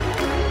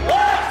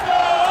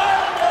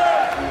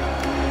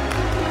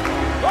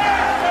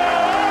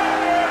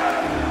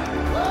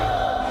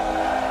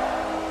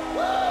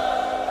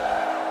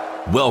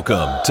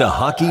Welcome to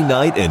Hockey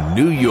Night in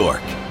New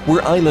York,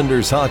 where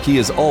Islanders hockey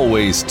is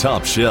always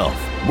top shelf.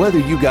 Whether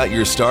you got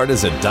your start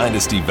as a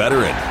Dynasty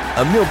veteran,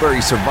 a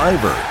Millbury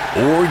survivor,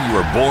 or you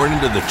were born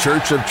into the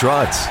Church of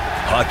Trotz,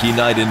 Hockey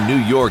Night in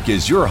New York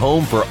is your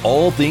home for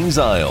all things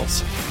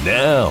Isles.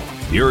 Now,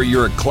 here are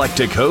your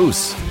eclectic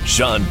hosts,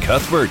 Sean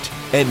Cuthbert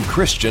and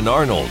Christian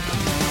Arnold.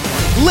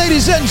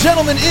 Ladies and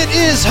gentlemen, it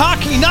is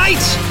Hockey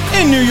Night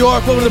in New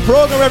York. Welcome to the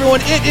program,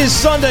 everyone. It is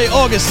Sunday,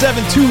 August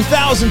 7,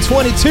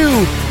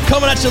 2022.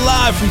 Coming at you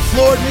live from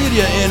Florida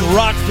Media in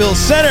Rockville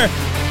Center.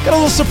 Got a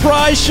little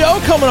surprise show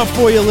coming up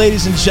for you,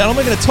 ladies and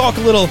gentlemen. Going to talk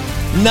a little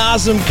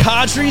Nazem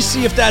Kadri,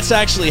 see if that's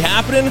actually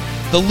happening.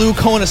 The Lou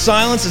Cone of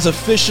Silence is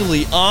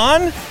officially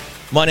on.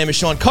 My name is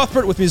Sean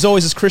Cuthbert. With me, as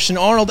always, is Christian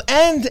Arnold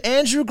and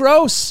Andrew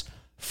Gross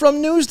from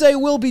Newsday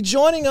will be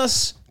joining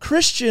us.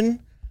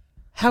 Christian,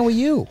 how are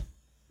you?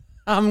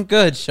 I'm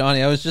good,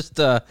 Shawnee. I was just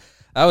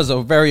that was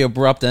a very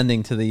abrupt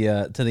ending to the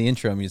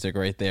intro music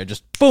right there.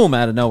 Just boom,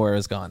 out of nowhere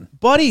is gone.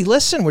 Buddy,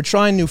 listen, we're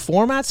trying new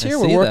formats here.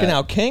 We're working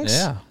out kinks.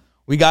 Yeah.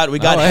 We got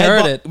I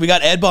heard it. We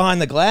got Ed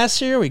behind the glass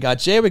here. We got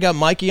Jay. We got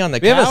Mikey on the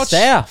couch. We have a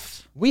staff.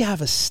 We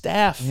have a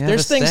staff.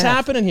 There's things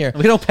happening here.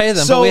 We don't pay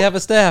them, but we have a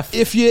staff.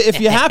 If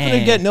you happen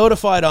to get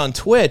notified on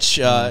Twitch,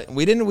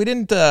 we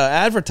didn't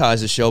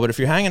advertise the show, but if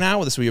you're hanging out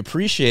with us, we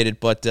appreciate it.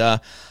 But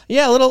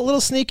yeah, a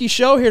little sneaky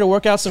show here to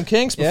work out some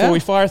kinks before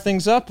we fire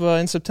things up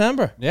in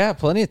September. Yeah,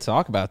 plenty to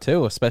talk about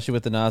too, especially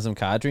with the Nazem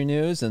Kadri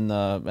news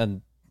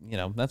and you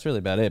know, that's really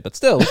about it. But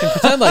still, we can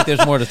pretend like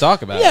there's more to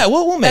talk about. Yeah,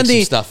 we'll make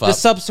some stuff up. The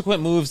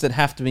subsequent moves that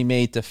have to be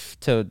made to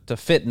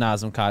fit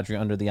Nazem Kadri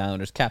under the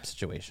Islanders' cap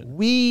situation.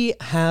 We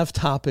have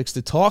topics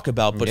to talk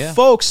about. But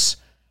folks,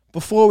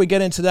 before we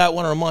get into that, I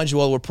want to remind you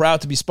all we're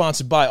proud to be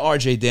sponsored by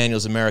RJ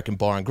Daniels American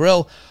Bar and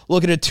Grill,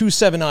 located at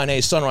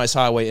 279A Sunrise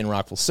Highway in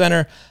Rockville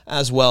Center,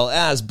 as well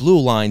as Blue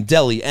Line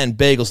Deli and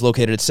Bagels,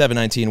 located at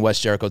 719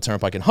 West Jericho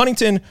Turnpike in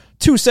Huntington,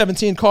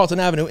 217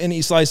 Carlton Avenue in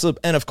East Islip,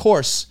 and of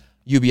course,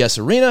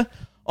 UBS Arena.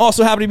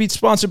 Also happy to be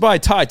sponsored by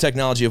Tide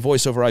Technology, a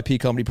voice-over IP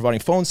company providing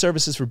phone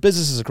services for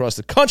businesses across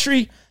the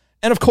country.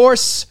 And, of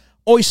course,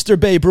 Oyster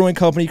Bay Brewing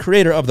Company,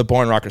 creator of the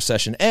Barn Rocker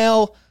Session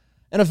Ale,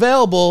 and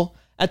available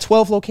at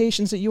 12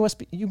 locations at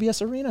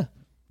UBS Arena.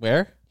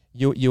 Where?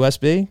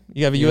 USB?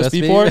 You have a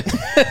USB port?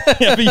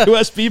 You have a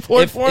USB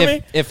port for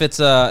me? If it's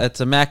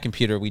a Mac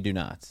computer, we do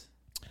not.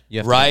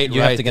 You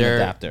have to get an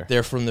adapter.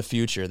 They're from the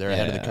future. They're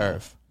ahead of the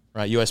curve.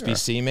 Right,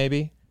 USB-C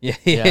maybe? Yeah,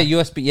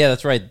 USB. Yeah,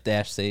 that's right.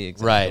 -C,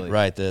 exactly.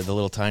 Right. The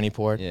little tiny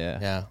port.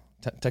 Yeah.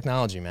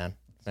 Technology, man.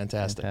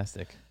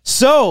 Fantastic.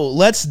 So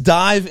let's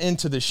dive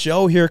into the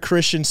show here,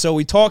 Christian. So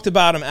we talked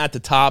about him at the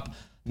top.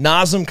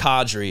 Nazem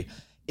Kadri.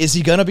 Is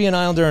he going to be an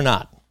Islander or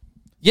not?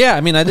 Yeah, I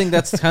mean, I think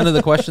that's kind of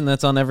the question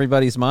that's on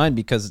everybody's mind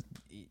because,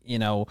 you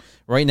know,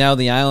 right now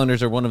the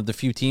Islanders are one of the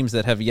few teams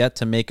that have yet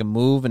to make a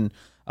move and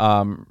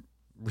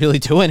really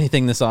do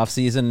anything this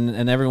offseason,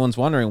 and everyone's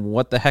wondering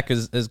what the heck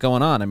is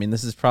going on. I mean,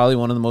 this is probably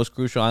one of the most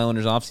crucial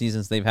Islanders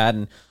offseasons they've had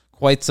in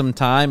quite some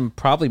time,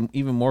 probably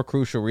even more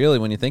crucial, really,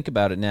 when you think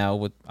about it now,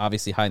 with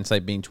obviously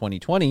hindsight being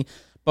 2020,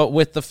 but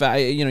with the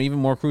fact, you know, even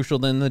more crucial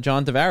than the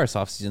John Tavares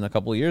offseason a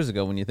couple of years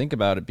ago when you think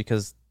about it,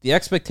 because the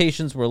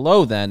expectations were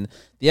low then.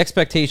 The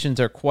expectations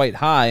are quite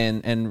high,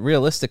 and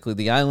realistically,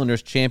 the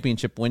Islanders'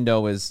 championship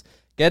window is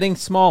getting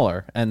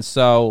smaller, and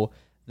so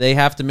they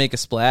have to make a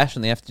splash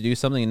and they have to do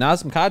something. And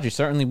Nazem Kadri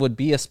certainly would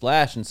be a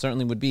splash and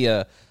certainly would be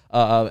a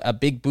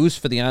big boost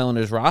for the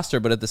Islanders roster.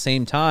 But at the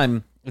same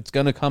time, it's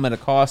going to come at a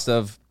cost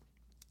of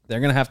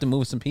they're going to have to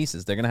move some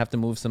pieces. They're going to have to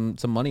move some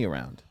money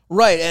around.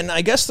 Right. And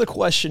I guess the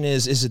question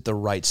is it the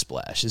right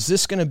splash? Is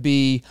this going to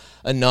be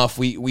enough?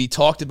 We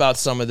talked about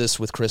some of this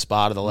with Chris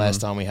Botta the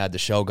last time we had the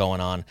show going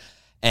on.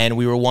 And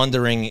we were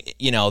wondering,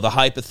 you know, the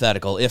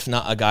hypothetical, if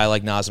not a guy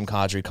like Nazem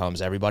Kadri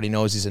comes, everybody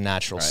knows he's a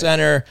natural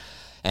center.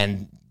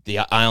 And the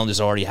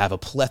Islanders already have a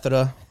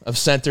plethora of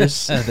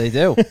centers. They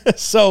do.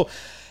 So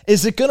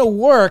is it going to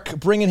work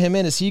bringing him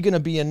in? Is he going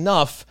to be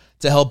enough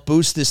to help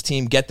boost this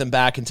team, get them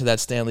back into that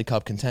Stanley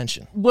Cup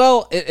contention?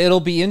 Well, it'll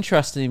be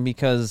interesting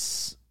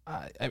because,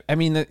 I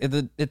mean,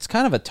 it's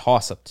kind of a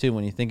toss-up, too,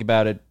 when you think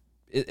about it.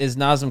 Is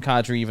Nazem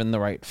Kadri even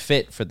the right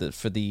fit for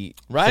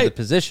the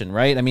position,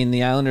 right? I mean,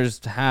 the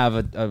Islanders have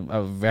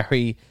a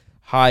very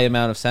high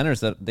amount of centers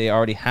that they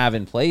already have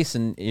in place,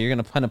 and you're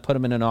going to kind of put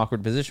them in an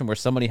awkward position where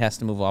somebody has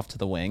to move off to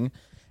the wing,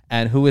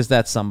 and who is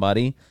that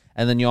somebody?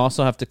 And then you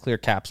also have to clear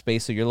cap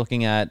space, so you're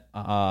looking at,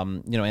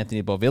 you know,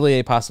 Anthony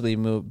Beauvillier possibly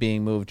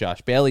being moved,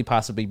 Josh Bailey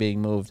possibly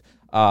being moved,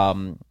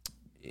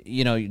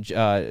 you know,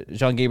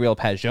 Jean-Gabriel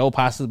Pageau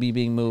possibly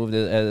being moved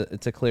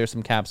to clear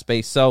some cap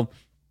space. So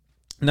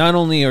not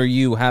only are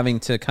you having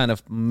to kind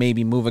of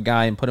maybe move a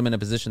guy and put him in a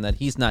position that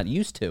he's not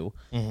used to,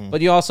 but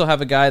you also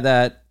have a guy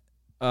that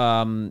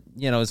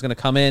you know, is going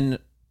to come in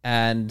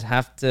and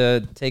have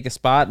to take a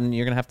spot, and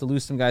you're going to have to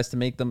lose some guys to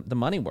make the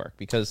money work.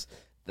 Because,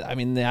 I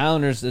mean, the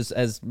Islanders,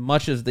 as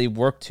much as they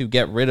work to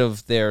get rid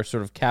of their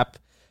sort of cap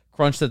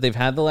crunch that they've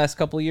had the last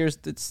couple of years,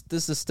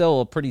 this is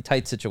still a pretty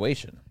tight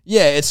situation.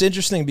 Yeah, it's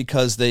interesting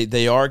because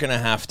they are going to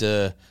have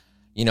to,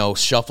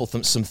 shuffle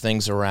some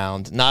things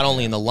around, not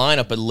only in the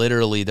lineup, but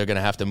literally they're going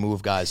to have to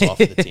move guys off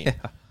of the team.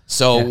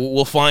 So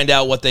we'll find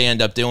out what they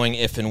end up doing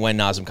if and when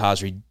Nazem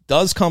Kadri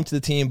does come to the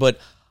team. But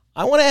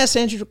I want to ask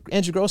Andrew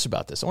Gross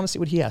about this. I want to see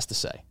what he has to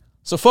say.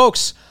 So,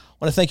 folks,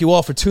 I want to thank you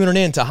all for tuning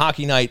in to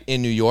Hockey Night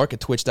in New York at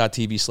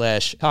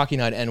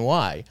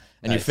twitch.tv/HockeyNightNY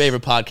and your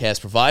favorite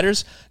podcast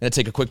providers. I'm going to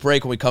take a quick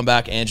break. When we come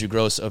back, Andrew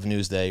Gross of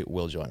Newsday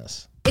will join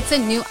us. It's a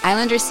new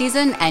Islanders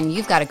season, and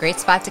you've got a great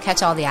spot to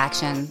catch all the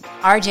action.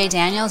 RJ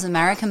Daniels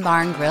American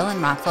Bar and Grill in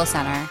Rockville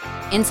Center.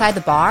 Inside the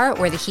bar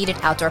or the heated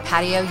outdoor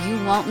patio,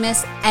 you won't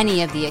miss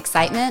any of the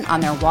excitement on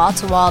their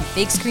wall-to-wall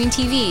big screen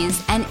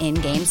TVs and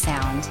in-game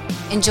sound.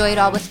 Enjoy it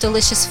all with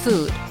delicious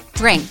food,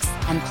 drinks,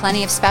 and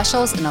plenty of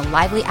specials in a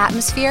lively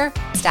atmosphere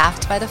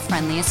staffed by the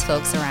friendliest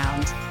folks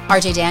around.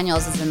 RJ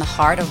Daniels is in the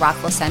heart of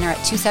Rockville Center at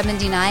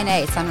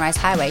 279A Sunrise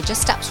Highway,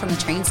 just steps from the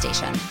train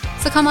station.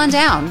 So come on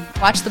down,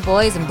 watch the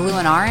boys in blue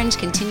and orange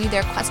continue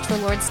their quest for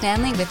Lord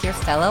Stanley with your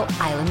fellow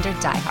Islander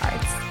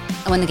diehards.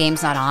 And when the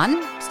game's not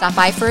on, stop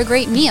by for a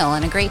great meal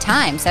and a great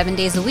time 7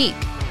 days a week.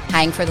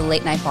 Hang for the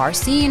late night bar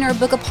scene or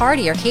book a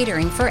party or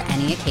catering for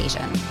any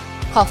occasion.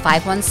 Call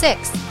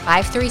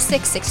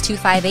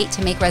 516-536-6258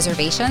 to make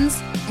reservations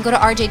and go to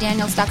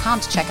rjdaniels.com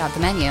to check out the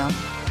menu.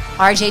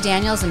 RJ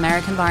Daniels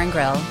American Bar and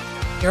Grill,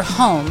 your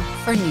home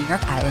for New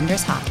York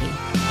Islanders hockey.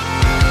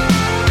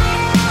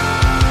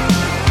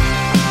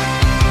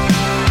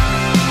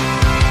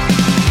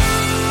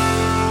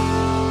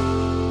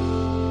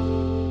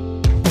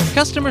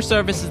 Customer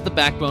service is the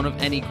backbone of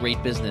any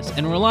great business,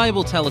 and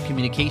reliable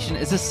telecommunication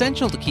is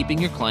essential to keeping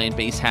your client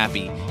base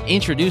happy.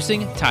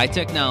 Introducing Ty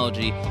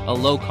Technology, a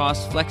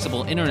low-cost,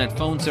 flexible internet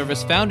phone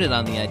service founded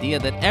on the idea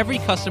that every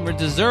customer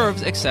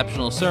deserves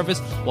exceptional service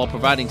while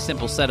providing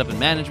simple setup and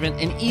management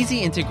and easy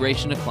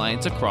integration to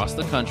clients across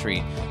the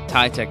country.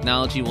 Ty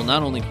Technology will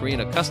not only create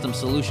a custom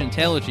solution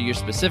tailored to your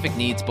specific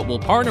needs, but will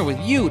partner with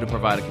you to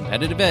provide a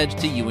competitive edge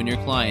to you and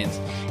your clients.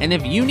 And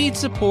if you need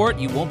support,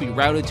 you won't be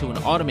routed to an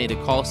automated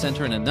call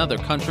center in another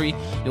country.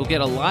 You'll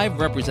get a live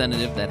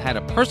representative that had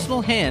a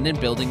personal hand in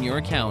building your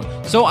account.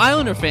 So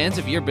Islander fans,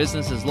 if your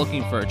business is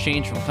looking for a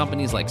change from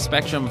companies like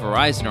Spectrum,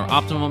 Verizon, or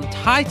Optimum,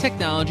 Ty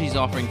Technology is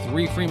offering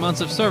 3 free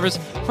months of service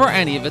for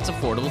any of its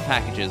affordable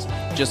packages.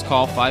 Just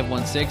call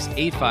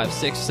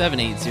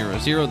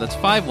 516-856-7800. That's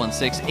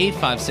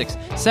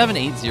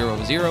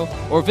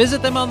 516-856-7800. Or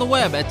visit them on the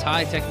web at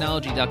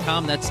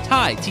tytechnology.com. That's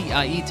Ty,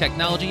 T-I-E,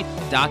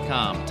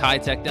 technology.com. Ty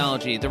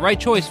Technology, the right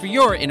choice for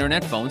your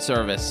internet phone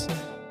service.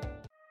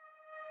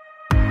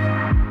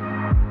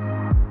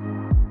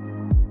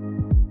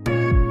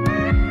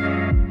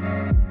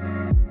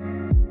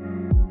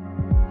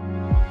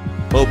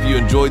 Hope you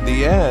enjoyed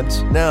the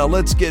ads. Now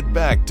let's get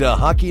back to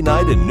Hockey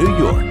Night in New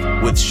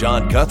York with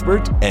Sean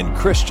Cuthbert and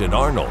Christian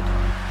Arnold.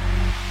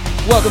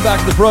 Welcome back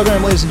to the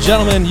program, ladies and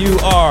gentlemen. You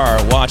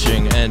are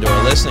watching and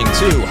or listening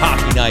to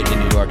Hockey Night in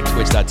New York at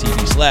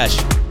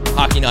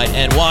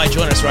twitch.tv/HockeyNightNY.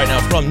 Joining us right now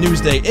from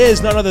Newsday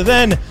is none other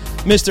than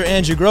Mr.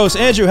 Andrew Gross.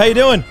 Andrew, how you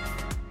doing?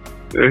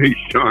 Hey,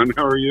 Sean,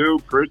 how are you?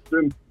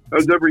 Christian,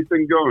 how's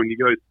everything going? You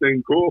guys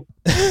staying cool?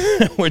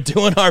 We're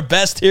doing our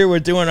best here. We're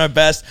doing our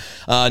best.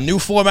 New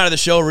format of the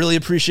show. Really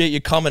appreciate you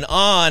coming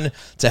on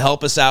to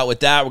help us out with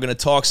that. We're going to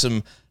talk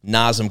some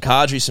Nazem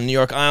Kadri, some New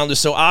York Islanders.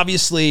 So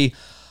obviously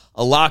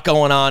a lot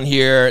going on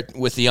here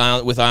with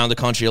Islander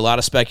country. A lot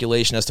of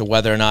speculation as to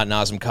whether or not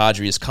Nazem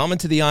Kadri is coming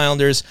to the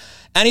Islanders.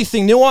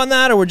 Anything new on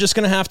that, or we're just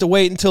going to have to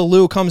wait until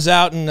Lou comes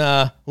out and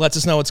lets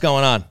us know what's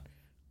going on?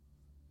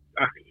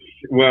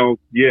 Well,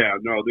 yeah,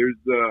 no, there's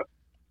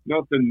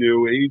nothing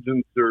new.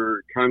 Agents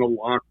are kind of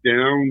locked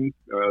down.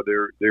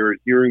 They're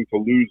adhering to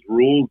Lou's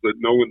rules that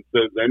no one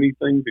says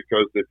anything,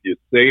 because if you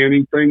say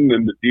anything,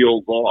 then the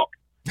deal's off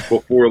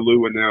before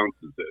Lou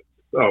announces it.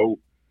 So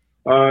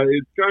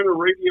it's kind of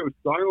radio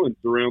silence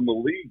around the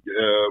league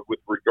with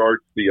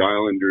regards to the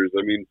Islanders.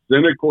 I mean,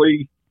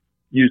 cynically,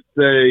 you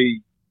say,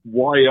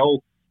 why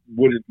else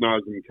wouldn't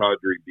Nazem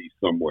Kadri be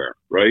somewhere,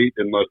 right?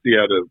 Unless he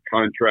had a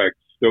contract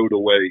stowed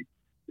away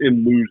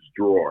in Lou's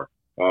drawer.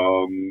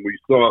 We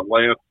saw it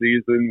last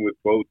season with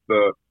both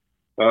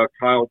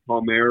Kyle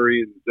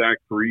Palmieri and Zach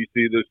Parise.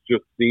 This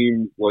just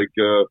seems like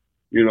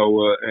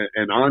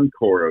an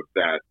encore of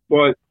that.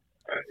 But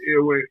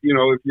if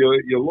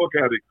you look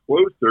at it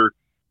closer,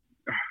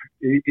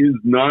 is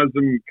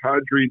Nazem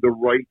Kadri the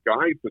right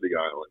guy for the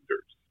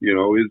Islanders?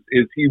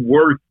 Is he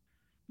worth?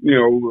 There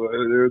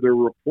are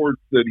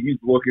reports that he's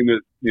looking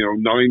at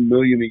 $9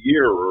 million a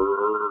year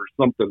or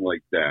something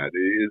like that.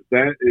 Is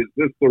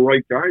this the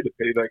right guy to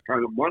pay that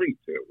kind of money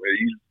to?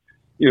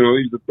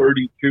 He's a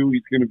 32.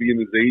 He's going to be in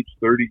his age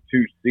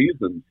 32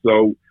 season.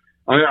 So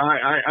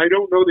I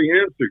don't know the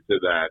answer to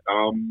that.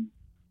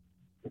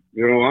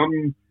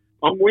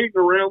 I'm waiting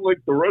around like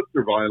the rest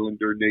of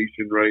Islander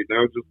Nation right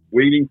now, just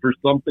waiting for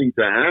something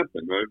to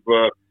happen.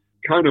 I've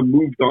kind of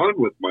moved on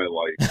with my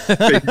life,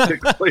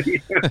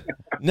 basically.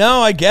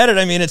 No, I get it.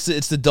 I mean, it's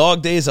the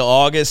dog days of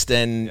August,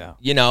 and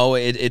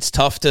it's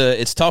tough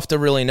to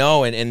really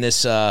know in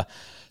this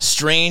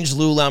strange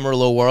Lou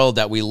Lamoriello world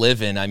that we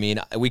live in. I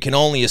mean, we can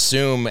only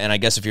assume, and I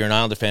guess if you're an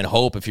Islander fan,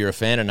 hope if you're a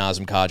fan of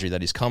Nazem Kadri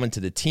that he's coming to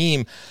the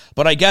team.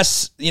 But I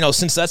guess,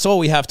 since that's all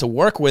we have to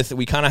work with,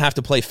 we kind of have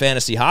to play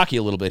fantasy hockey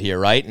a little bit here,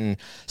 right? And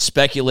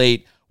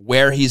speculate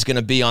where he's going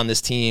to be on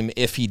this team,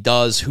 if he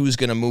does, who's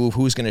going to move,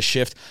 who's going to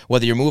shift,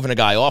 whether you're moving a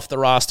guy off the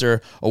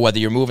roster or whether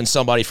you're moving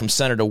somebody from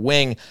center to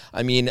wing.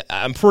 I mean,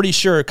 I'm pretty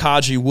sure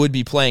Kadri would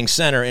be playing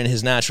center in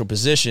his natural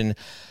position.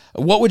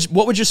 What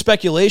would your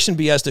speculation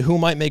be as to who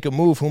might make a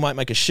move, who might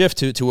make a shift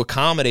to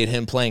accommodate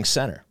him playing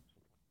center?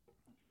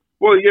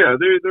 Well, yeah,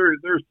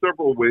 there's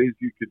several ways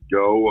you could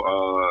go.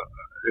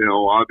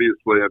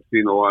 Obviously, I've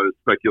seen a lot of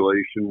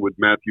speculation. Would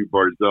Matthew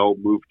Barzal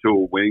move to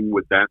a wing?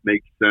 Would that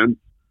make sense?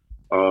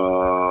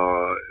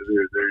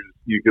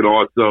 You could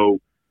also,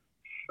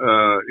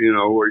 are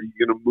you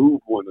going to move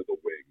one of the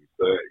wings?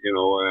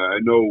 I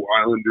know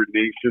Islander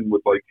Nation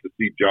would like to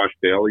see Josh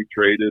Bailey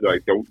traded. I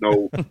don't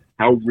know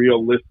how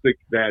realistic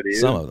that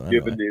is,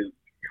 given his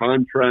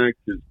contract,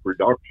 his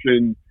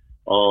production,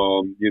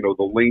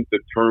 the length of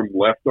term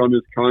left on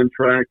his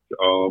contract.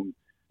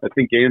 I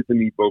think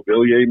Anthony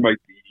Beauvillier might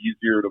be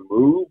easier to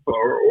move,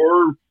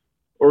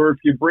 or if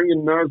you bring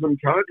in Nazem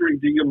Kadri,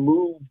 do you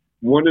move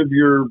one of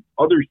your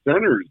other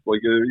centers,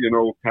 like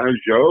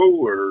Pajot,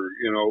 or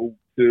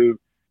to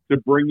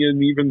bring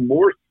in even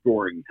more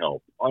scoring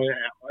help?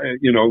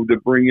 To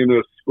bring in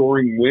a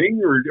scoring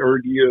wing, or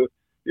do you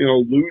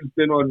Lou's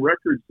been on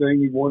record saying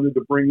he wanted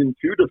to bring in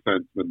 2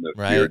 defensemen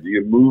this year? Do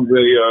you move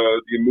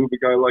a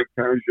guy like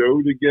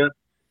Pajot to get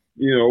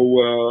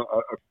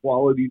a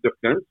quality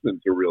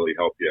defenseman to really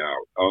help you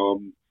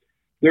out?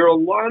 There are a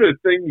lot of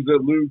things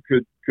that Lou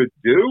could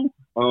do.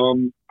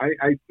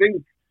 I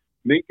think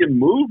making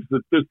moves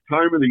at this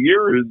time of the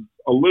year is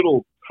a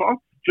little tough,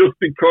 just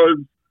because,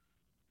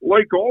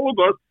 like all of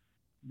us,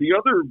 the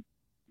other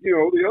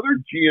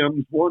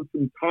GMs want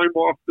some time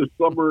off this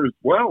summer as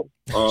well.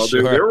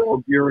 Sure. They're all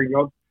gearing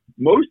up.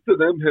 Most of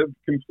them have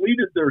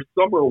completed their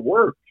summer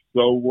work.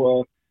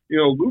 So,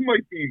 Lou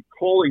might be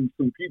calling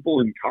some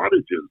people in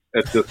cottages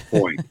at this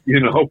point,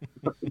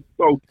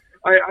 So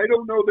I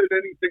don't know that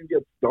anything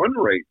gets done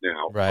right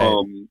now.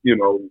 Right.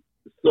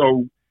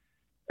 So,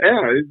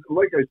 yeah,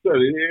 like I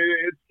said,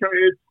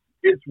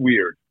 it's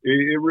weird.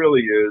 It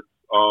really is.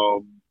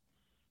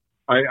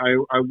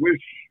 I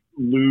wish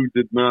Lou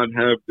did not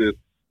have this,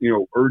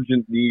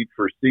 urgent need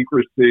for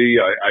secrecy.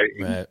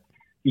 Right.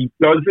 He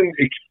doesn't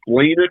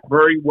explain it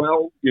very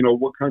well.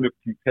 What kind of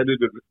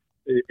competitive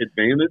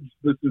advantage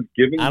this is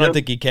giving him. I don't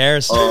think he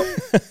cares.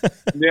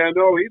 Yeah,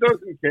 no, he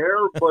doesn't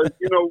care. But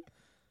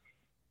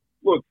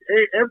look,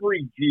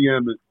 every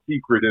GM is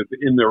secretive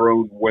in their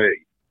own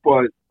way.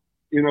 But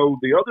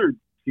the other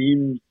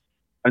teams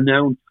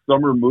announced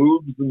summer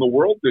moves, and the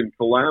world didn't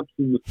collapse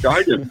and the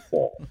sky didn't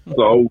fall.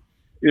 So,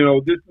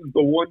 this is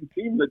the one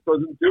team that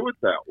doesn't do it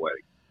that way.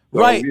 So,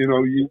 right.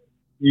 You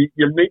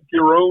make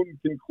your own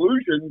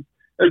conclusions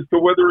as to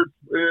whether it's,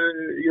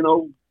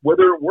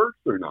 whether it works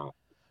or not.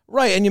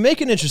 Right. And you make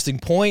an interesting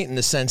point in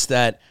the sense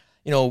that,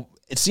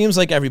 it seems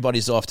like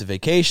everybody's off to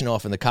vacation,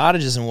 off in the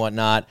cottages and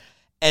whatnot.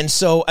 And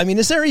so, I mean,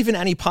 is there even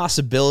any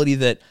possibility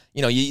that,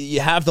 you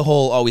have the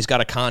whole, he's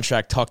got a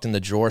contract tucked in the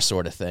drawer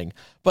sort of thing.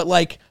 But,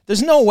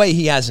 there's no way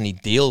he has any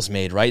deals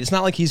made, right? It's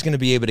not like he's going to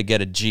be able to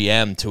get a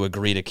GM to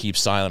agree to keep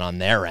silent on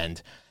their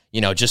end,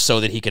 just so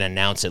that he can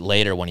announce it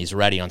later when he's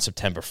ready on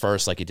September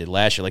 1st like he did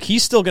last year.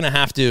 He's still going to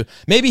have to,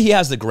 maybe he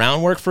has the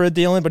groundwork for a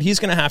deal in, but he's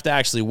going to have to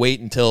actually wait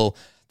until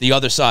the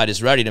other side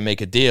is ready to make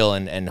a deal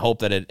and hope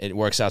that it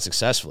works out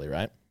successfully,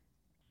 right?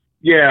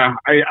 Yeah,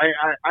 I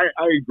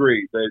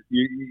agree that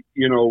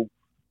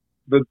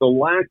that the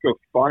lack of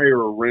fire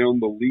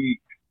around the league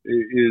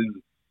is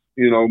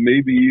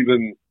maybe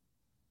even,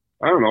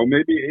 I don't know,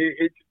 maybe it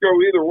could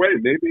go either way.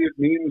 Maybe it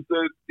means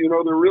that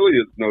there really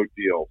is no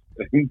deal,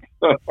 and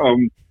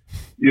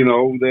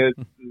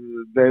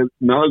that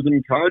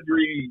Nazem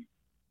Kadri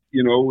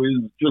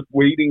is just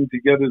waiting to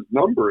get his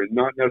number and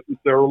not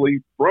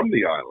necessarily from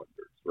the Islanders,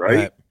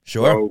 right?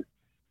 Sure. So,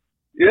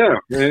 yeah,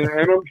 and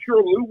I'm sure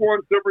Lou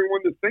wants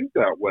everyone to think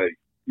that way,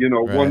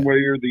 one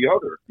way or the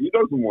other. He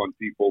doesn't want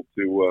people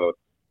to,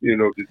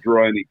 to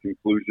draw any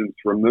conclusions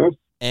from this.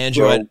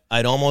 Andrew, so,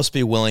 I'd almost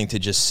be willing to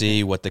just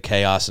see what the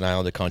chaos in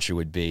Islander country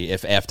would be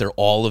if after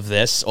all of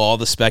this, all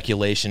the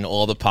speculation,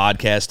 all the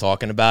podcasts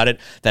talking about it,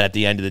 that at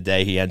the end of the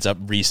day he ends up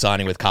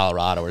re-signing with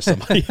Colorado or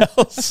somebody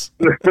else.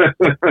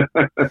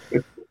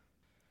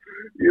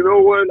 You know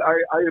what?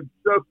 I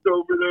obsessed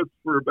over this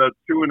for about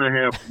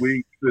 2.5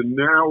 weeks, and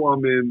now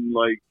I'm in,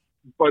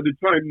 by the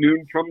time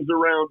noon comes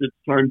around, it's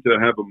time to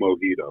have a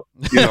mojito.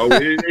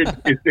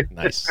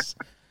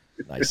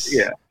 Nice.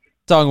 Yeah.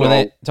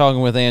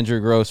 Talking with Andrew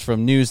Gross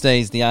from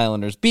Newsdays, the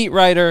Islanders beat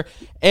writer.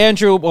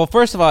 Andrew, well,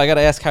 first of all, I got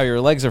to ask how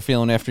your legs are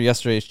feeling after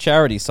yesterday's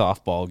charity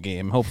softball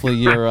game. Hopefully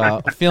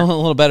you're feeling a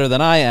little better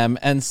than I am.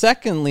 And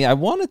secondly, I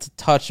wanted to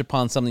touch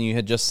upon something you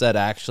had just said,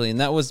 actually, and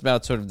that was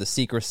about sort of the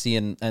secrecy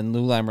and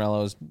Lou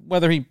Lamoriello's,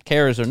 whether he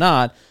cares or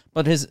not,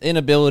 but his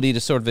inability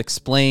to sort of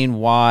explain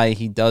why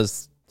he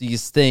does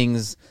these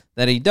things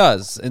that he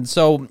does. And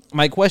so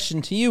my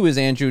question to you is,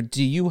 Andrew,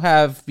 do you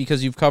have,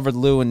 because you've covered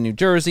Lou in New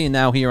Jersey and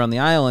now here on the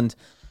island,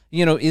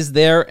 is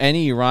there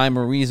any rhyme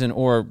or reason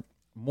or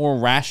more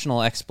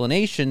rational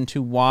explanation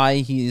to why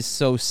he's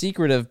so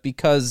secretive?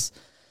 Because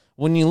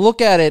when you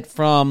look at it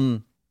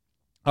from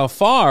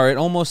afar, it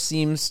almost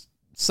seems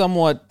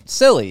somewhat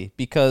silly,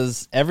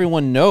 because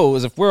everyone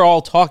knows, if we're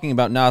all talking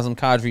about Nazem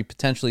Kadri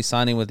potentially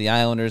signing with the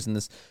Islanders and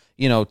this,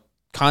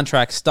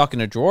 contract stuck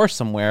in a drawer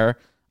somewhere,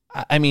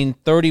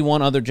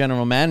 31 other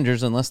general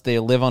managers, unless they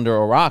live under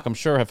a rock, I'm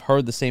sure have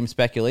heard the same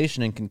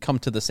speculation and can come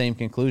to the same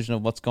conclusion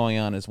of what's going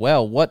on as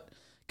well. What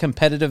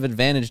competitive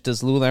advantage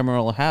does Lou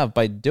Lamoriello have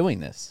by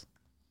doing this?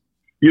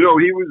 He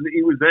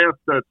was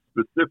asked that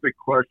specific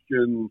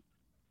question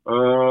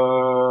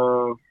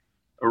around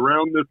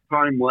this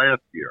time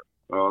last year.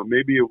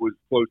 Maybe it was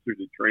closer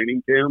to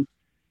training camp.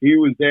 He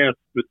was asked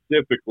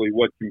specifically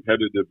what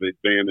competitive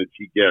advantage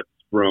he gets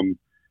from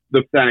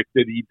the fact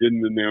that he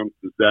didn't announce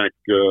the Zach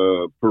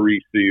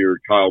Parise or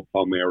Kyle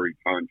Palmieri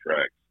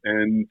contracts.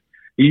 And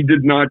he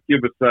did not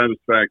give a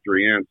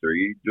satisfactory answer.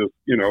 He just,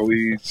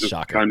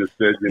 kind of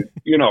said,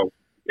 he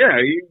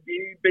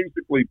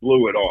basically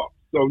blew it off.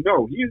 So,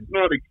 no, he has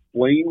not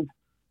explained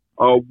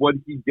what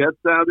he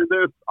gets out of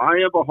this. I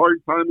have a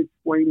hard time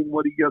explaining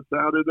what he gets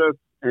out of this.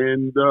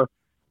 And,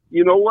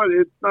 you know what?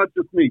 It's not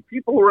just me.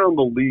 People around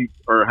the league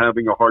are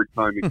having a hard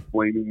time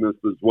explaining this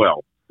as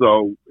well.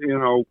 So,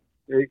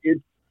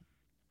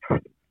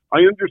 I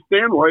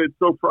understand why it's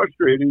so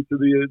frustrating to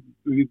the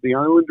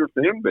Islander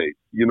fan base.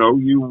 And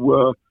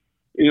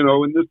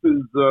this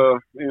is,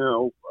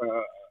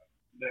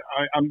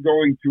 I'm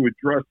going to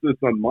address this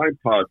on my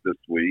pod this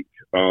week.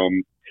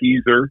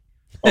 Teaser.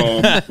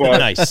 But,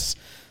 nice.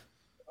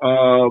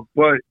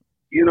 But,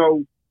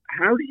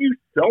 how do you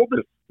sell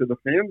this to the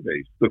fan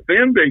base? The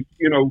fan base,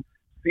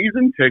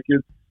 season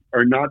tickets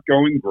are not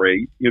going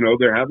great.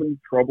 They're having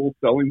trouble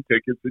selling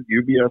tickets at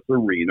UBS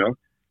Arena.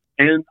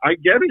 And I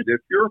get it.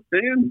 If you're a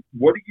fan,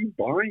 what are you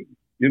buying?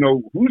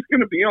 Who's going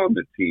to be on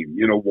the team?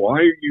 Why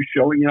are you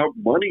shelling out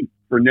money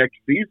for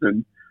next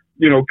season,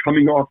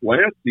 coming off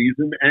last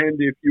season? And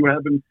if you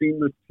haven't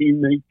seen this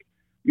team make,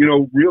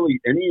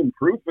 really any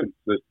improvements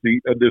this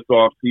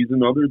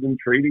offseason other than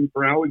trading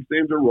for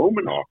Alexander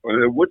Romanov,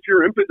 what's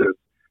your impetus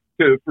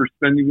for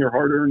spending your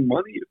hard-earned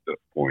money at this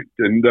point?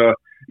 And,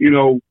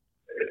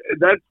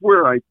 that's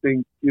where I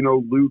think,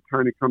 Lou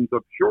kind of comes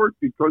up short,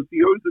 because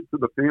he owes it to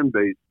the fan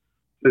base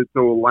to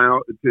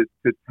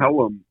tell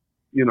them,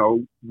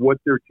 what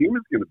their team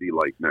is going to be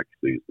like next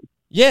season.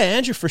 Yeah,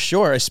 Andrew, for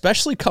sure,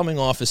 especially coming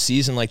off a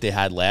season like they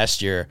had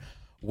last year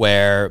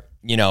where,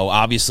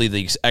 obviously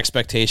the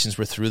expectations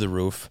were through the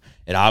roof.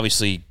 It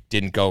obviously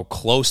didn't go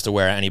close to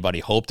where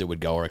anybody hoped it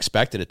would go or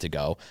expected it to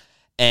go.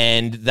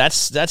 And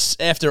that's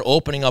after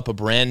opening up a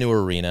brand new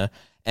arena.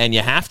 And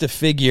you have to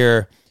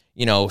figure,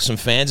 some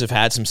fans have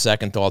had some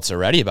second thoughts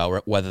already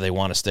about whether they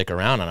want to stick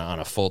around on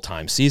a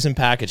full-time season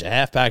package, a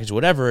half package,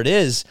 whatever it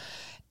is.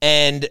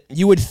 And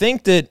you would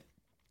think that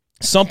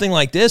something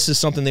like this is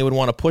something they would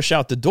want to push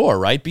out the door,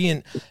 right?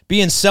 Be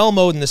in sell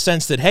mode in the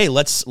sense that, hey,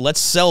 let's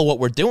sell what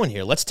we're doing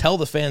here. Let's tell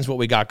the fans what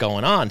we got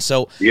going on.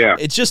 So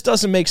It just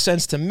doesn't make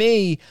sense to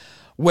me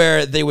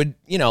where they would,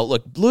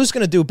 look, Lou's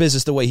going to do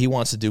business the way he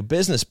wants to do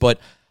business, but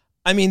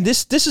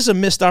this is a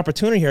missed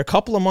opportunity here. A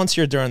couple of months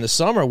here during the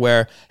summer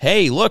where,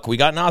 hey, look, we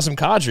got Nazem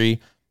Kadri.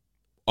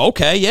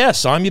 Okay, yeah,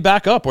 sign me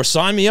back up or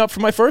sign me up for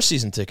my first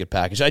season ticket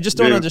package. I just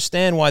don't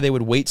understand why they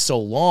would wait so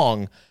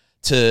long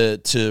to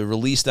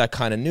release that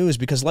kind of news,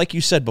 because like you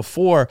said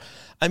before,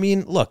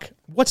 look,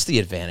 what's the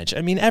advantage?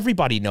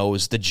 Everybody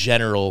knows the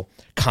general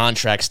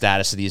contract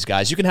status of these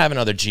guys. You can have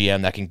another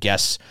GM that can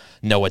guess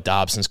Noah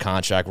Dobson's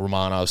contract,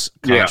 Romanov's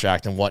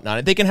contract, and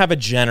whatnot. They can have a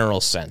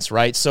general sense,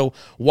 right? So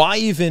why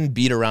even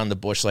beat around the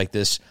bush like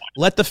this?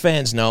 Let the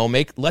fans know.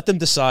 Let them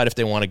decide if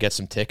they want to get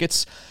some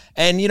tickets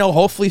and,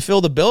 hopefully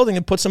fill the building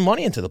and put some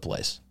money into the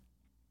place.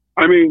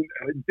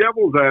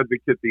 Devil's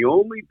advocate, the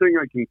only thing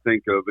I can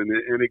think of,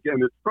 and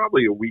again, it's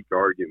probably a weak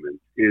argument,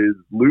 is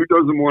Lou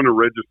doesn't want to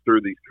register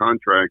these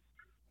contracts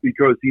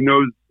because he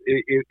knows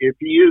if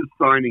he is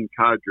signing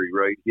Kadri,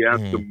 right, he has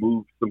to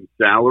move some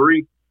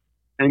salary,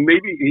 and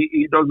maybe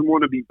he doesn't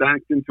want to be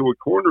backed into a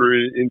corner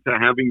into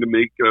having to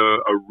make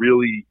a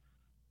really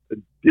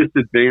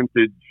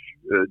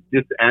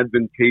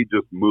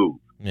disadvantageous move.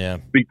 Yeah,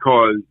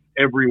 because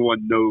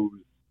everyone knows,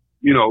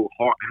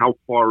 how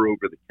far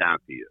over the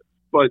cap he is.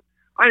 But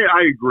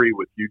I agree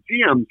with you.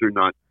 GMs are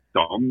not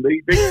dumb.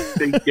 They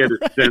get a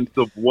sense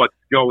of what's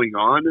going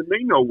on, and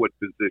they know what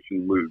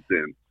position Lou's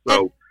in.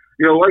 So,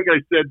 like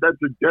I said,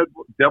 that's a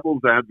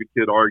devil's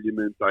advocate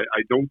argument.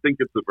 I don't think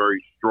it's a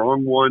very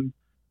strong one,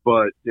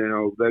 but,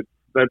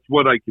 that's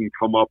what I can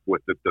come up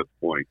with at this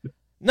point.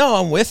 No,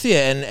 I'm with you,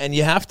 and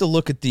you have to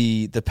look at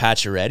the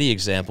Pacioretty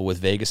example with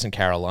Vegas and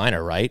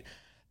Carolina, right?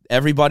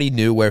 Everybody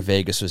knew where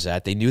Vegas was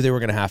at. They knew they were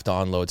going to have to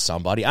unload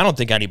somebody. I don't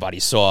think anybody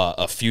saw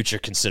a future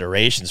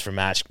considerations for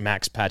Max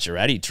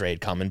Pacioretty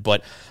trade coming,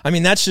 but I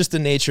mean, that's just the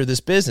nature of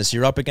this business.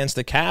 You're up against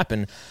the cap,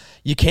 and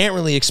you can't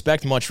really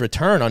expect much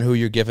return on who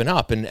you're giving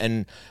up.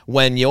 And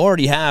when you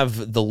already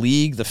have the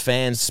league, the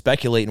fans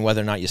speculating whether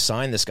or not you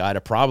sign this guy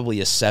to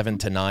probably a $7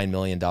 to $9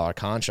 million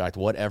contract,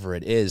 whatever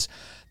it is,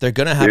 they're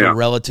going to have a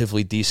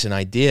relatively decent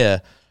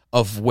idea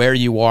of where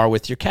you are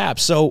with your cap.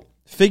 So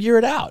figure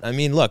it out. I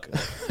mean, look,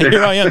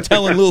 here I am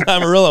telling Lou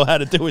Lamoriello how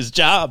to do his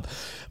job,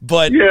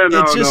 but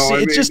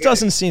it just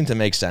doesn't seem to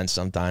make sense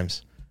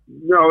sometimes.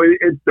 No,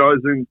 it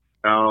doesn't.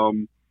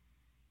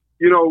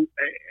 You know,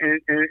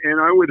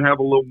 and I would have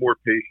a little more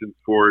patience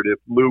for it if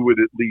Lou would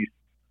at least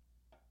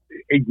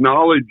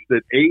acknowledge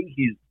that A,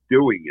 he's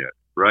doing it,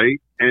 right?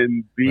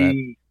 And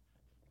B,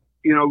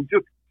 you know,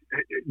 just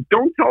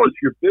don't tell us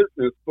your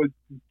business, but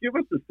give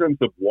us a sense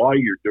of why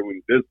you're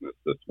doing business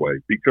this way.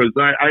 Because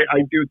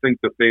I do think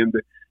the fan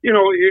base, you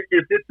know,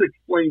 if it's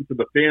explained to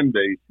the fan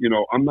base, you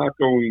know, I'm not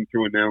going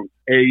to announce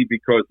A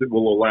because it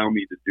will allow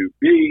me to do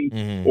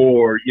B,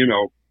 or, you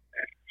know,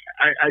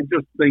 I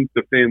just think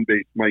the fan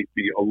base might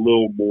be a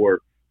little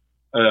more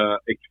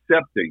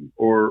accepting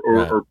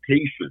or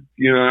patient.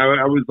 You know,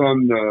 I was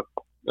on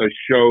a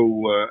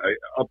show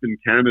up in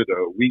Canada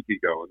a week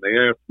ago, and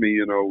they asked me,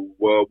 you know,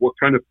 well, what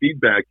kind of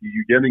feedback are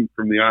you getting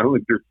from the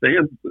Islander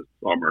fans this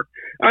summer?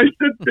 I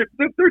said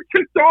that they're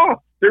ticked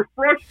off, they're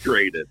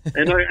frustrated,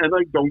 and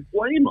I don't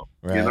blame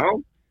them. You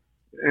know,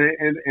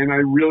 and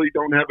I really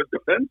don't have a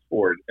defense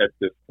for it at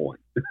this point.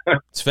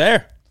 It's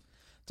fair.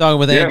 Talking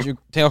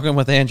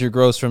with Andrew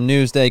Gross from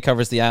Newsday,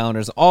 covers the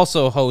Islanders,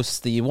 also hosts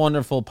the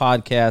wonderful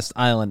podcast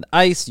Island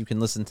Ice. You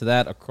can listen to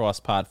that across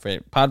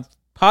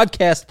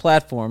podcast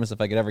platforms, if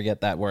I could ever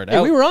get that word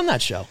out. We were on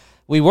that show.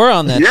 We were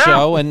on that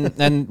show,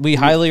 and we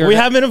highly... We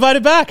haven't been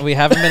invited back. We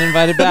haven't been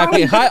invited back.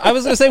 I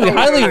was going to say,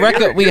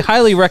 we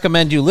highly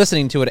recommend you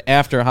listening to it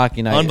after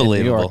Hockey Night in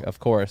New York, of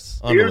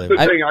course. Here's the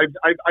thing.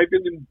 I've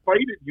been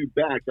invited you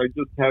back. I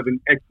just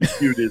haven't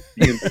executed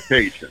the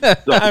invitation.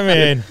 So. I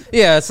mean...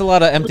 Yeah, it's a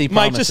lot of empty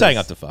promises. Mike, just hang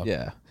up the phone.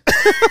 Yeah.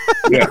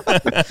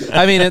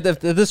 I mean, at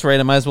this rate,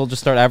 I might as well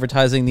just start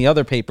advertising the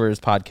other papers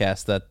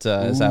podcast that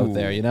is out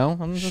there. You know,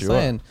 I'm just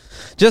saying.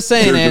 Just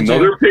saying, there's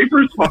Andrew.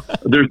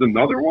 There's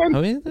another one.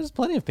 I mean, there's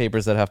plenty of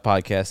papers that have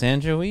podcasts,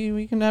 Andrew.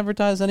 We can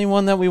advertise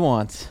anyone that we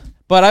want.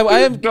 But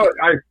look.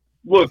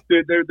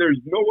 There's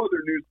no other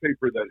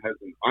newspaper that has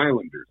an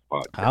Islanders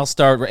podcast. I'll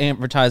start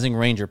advertising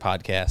Ranger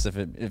podcasts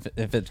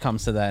if it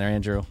comes to that,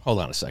 Andrew. Hold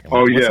on a second.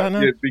 Oh yeah,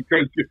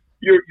 because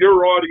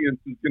your audience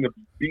is going to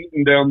be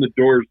beating down the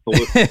doors to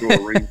listen to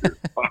a Rangers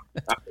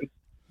podcast.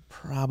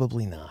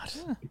 Probably not.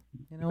 Yeah.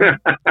 You know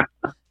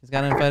what? He's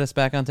got to invite us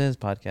back onto his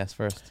podcast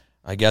first.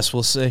 I guess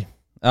we'll see.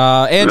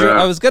 Andrew,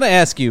 I was going to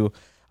ask you,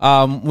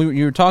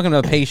 you were talking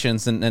about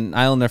patience and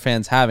Islander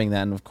fans having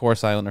that, and of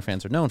course Islander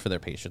fans are known for their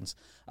patience.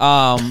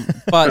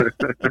 But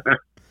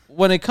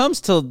when it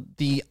comes to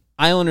the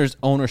Islanders'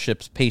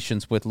 ownership's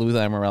patience with Lou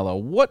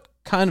Lamoriello, what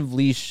kind of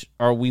leash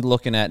are we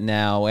looking at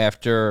now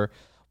after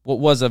what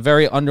was a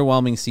very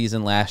underwhelming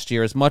season last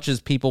year? As much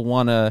as people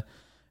want to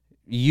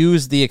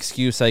use the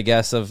excuse, I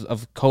guess, of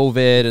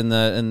COVID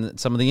and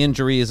some of the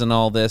injuries and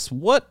all this,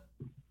 what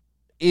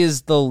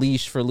is the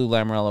leash for Lou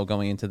Lamoriello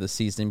going into the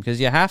season?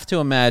 Because you have to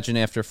imagine,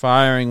 after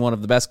firing one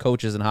of the best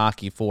coaches in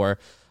hockey for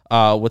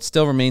what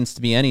still remains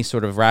to be any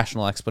sort of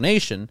rational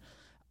explanation,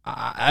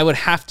 I would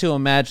have to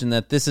imagine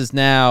that this is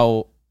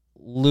now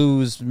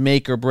Lou's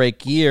make or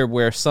break year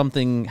where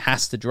something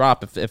has to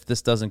drop if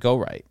this doesn't go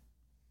right,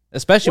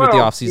 especially with the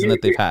offseason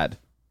that they've had.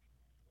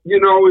 You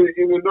know,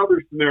 in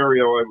another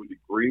scenario, I would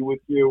agree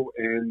with you,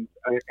 and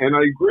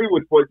I agree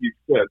with what you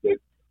said, that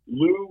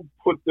Lou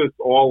put this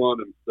all on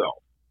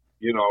himself.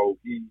 You know,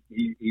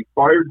 he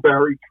fired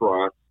Barry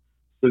Trotz,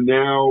 so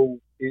now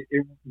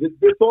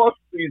this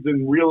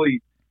offseason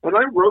really, and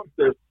I wrote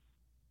this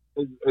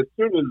as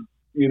soon as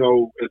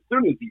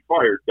he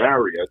fired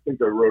Barry. I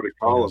think I wrote a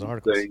column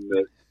saying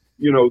that,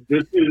 you know,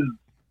 this is,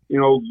 you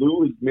know,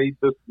 Lou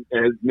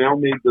has now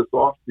made this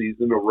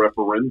offseason a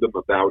referendum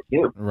about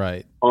him.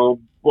 Right.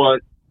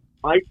 But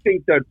I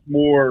think that's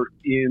more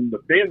in the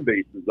fan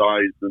base's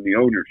eyes than the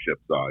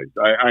ownership's eyes.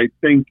 I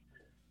think,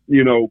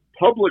 you know,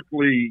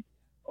 publicly,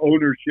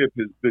 ownership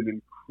has been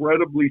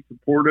incredibly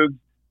supportive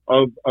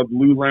of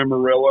Lou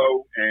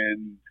Lamoriello,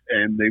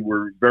 and they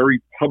were very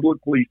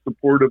publicly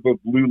supportive of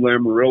Lou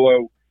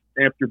Lamoriello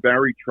after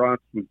Barry Trotz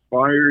was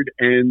fired.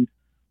 And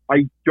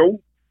I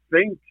don't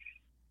think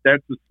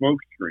that's a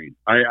smokescreen.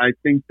 I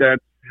think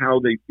that's how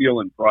they feel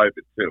in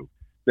private too.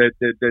 That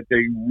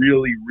they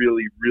really,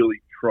 really,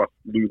 really trust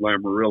Lou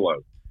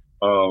Lamoriello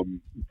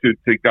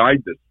to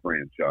guide this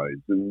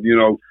franchise. And, you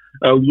know,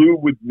 Lou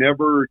would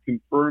never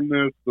confirm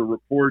this. The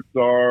reports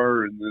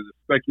are, and the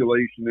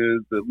speculation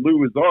is, that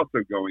Lou is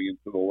also going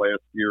into the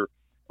last year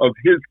of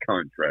his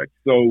contract.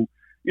 So,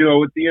 you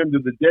know, at the end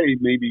of the day,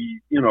 maybe,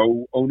 you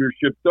know,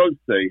 ownership does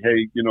say,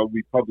 hey, you know,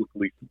 we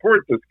publicly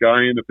support this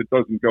guy, and if it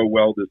doesn't go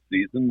well this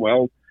season,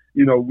 well,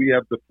 we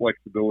have the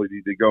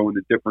flexibility to go in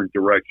a different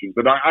direction.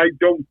 But I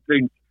don't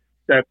think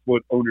that's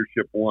what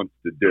ownership wants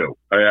to do.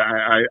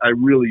 I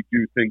really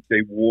do think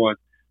they want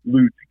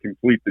Lou to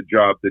complete the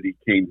job that he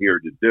came here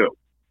to do.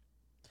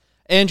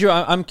 Andrew,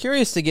 I'm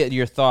curious to get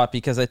your thought,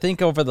 because I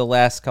think over the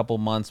last couple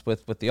months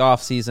with the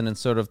offseason and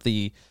sort of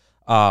the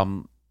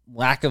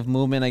lack of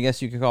movement, I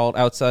guess you could call it,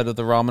 outside of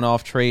the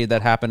Romanov trade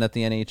that happened at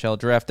the NHL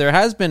draft, there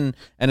has been,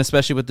 and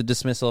especially with the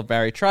dismissal of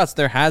Barry Trotz,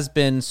 there has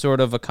been sort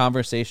of a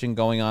conversation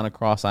going on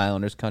across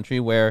Islanders country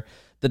where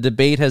the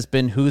debate has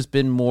been who's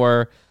been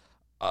more,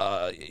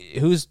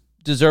 who's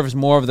deserves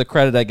more of the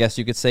credit, I guess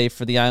you could say,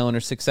 for the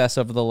Islanders' success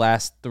over the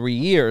last 4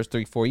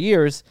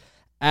 years.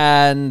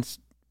 And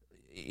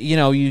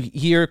you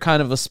hear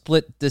kind of a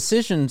split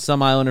decision.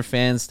 Some Islander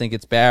fans think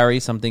it's Barry,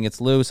 some think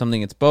it's Lou, some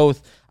think it's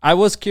both. I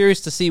was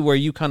curious to see where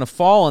you kind of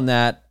fall on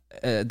that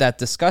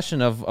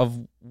discussion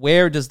of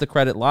where does the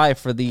credit lie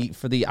for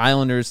the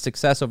Islanders'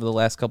 success over the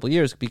last couple of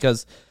years,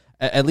 because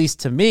at least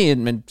to me,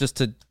 and just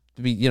to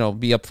be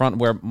upfront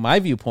where my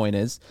viewpoint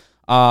is,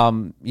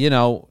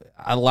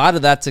 a lot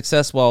of that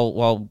success,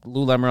 while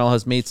Lou Lamoriello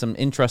has made some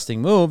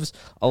interesting moves,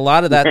 a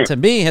lot of that to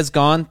me has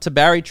gone to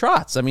Barry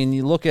Trotz. I mean,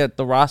 you look at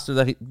the roster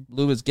that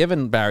Lou has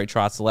given Barry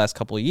Trotz the last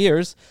couple of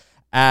years,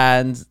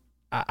 and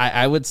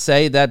I would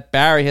say that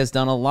Barry has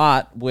done a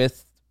lot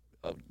with,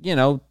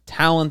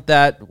 talent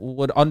that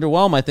would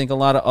underwhelm, I think, a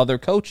lot of other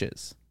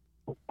coaches.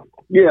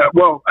 Yeah,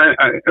 well,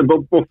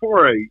 but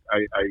before I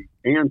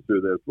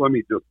answer this, let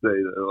me just say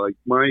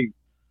that,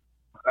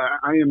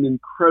 I am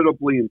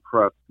incredibly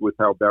impressed with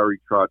how Barry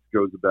Trotz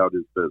goes about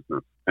his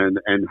business and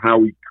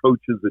how he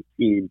coaches a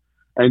team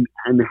and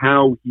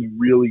how he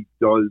really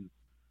does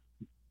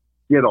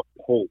get a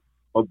pulse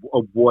of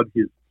what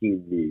his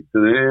team needs.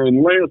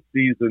 And last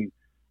season,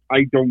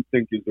 I don't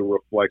think is a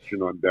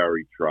reflection on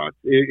Barry Trotz.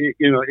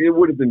 It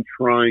would have been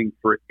trying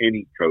for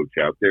any coach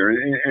out there.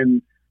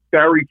 And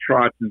Barry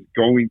Trotz is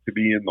going to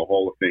be in the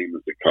Hall of Fame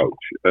as a coach.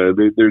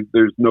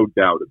 There's no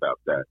doubt about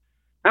that.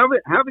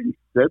 Having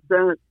said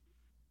that,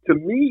 to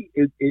me,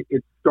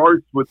 it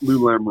starts with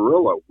Lou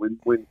Lamoriello.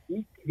 When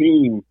he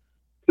came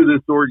to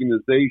this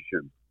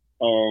organization,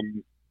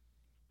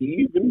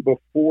 even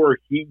before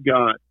he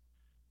got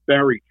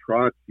Barry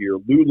Trotz here,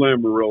 Lou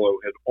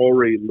Lamoriello had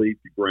already laid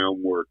the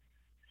groundwork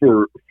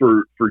for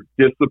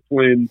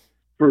discipline,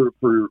 for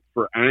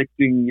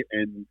acting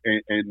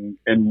and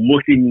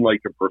looking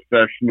like a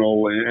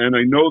professional. And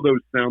I know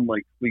those sound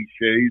like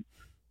cliches,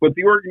 but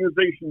the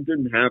organization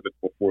didn't have it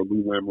before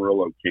Lou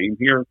Lamoriello came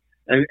here.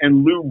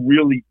 And Lou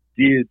really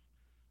did,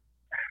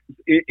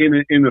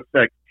 in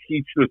effect,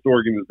 teach this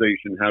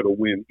organization how to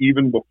win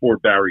even before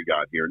Barry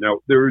got here. Now,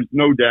 there is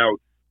no doubt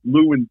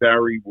Lou and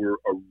Barry were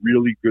a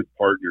really good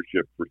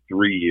partnership for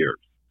 3 years,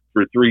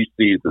 for 3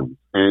 seasons.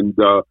 And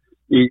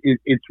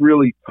it's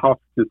really tough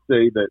to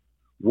say that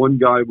one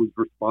guy was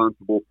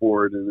responsible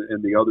for it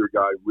and the other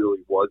guy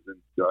really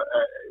wasn't.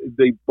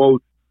 They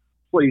both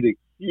played a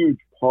huge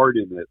part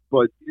in it.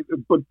 But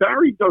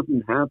Barry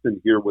doesn't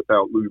happen here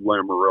without Lou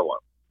Lamoriello.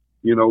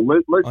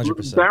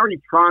 Barry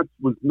Trotz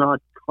was not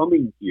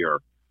coming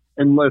here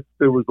unless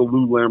there was a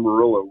Lou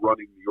Lamoriello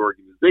running the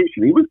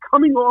organization. He was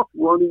coming off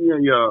running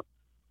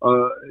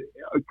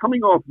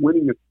coming off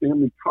winning a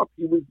Stanley Cup.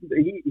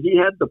 He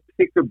had the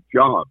pick of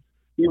jobs.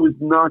 He was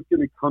not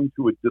going to come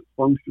to a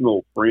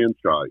dysfunctional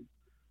franchise.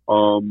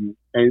 And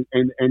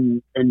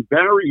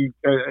Barry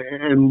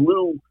and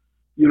Lou,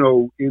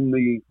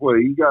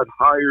 he got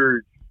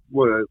hired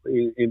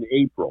in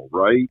April,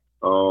 right?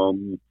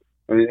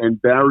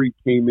 And Barry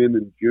came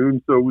in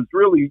June. So it was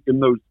really in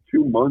those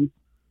 2 months,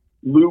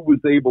 Lou was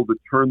able to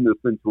turn this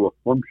into a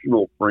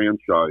functional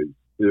franchise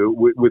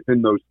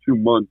within those 2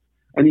 months.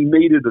 And he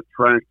made it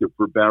attractive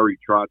for Barry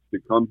Trotz to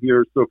come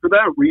here. So for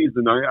that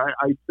reason,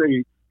 I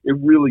say it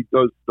really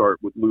does start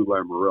with Lou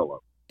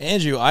Lamoriello.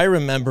 Andrew, I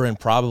remember in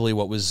probably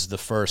what was the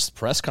first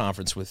press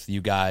conference with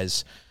you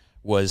guys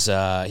was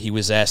he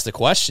was asked the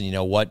question,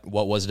 what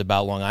was it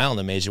about Long Island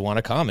that made you want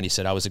to come? And he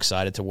said, I was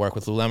excited to work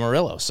with Lou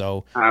Lamoriello.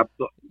 So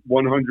absolutely.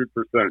 100%.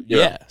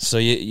 Yeah. So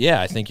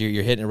I think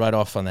you're hitting it right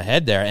off on the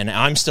head there. And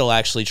I'm still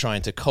actually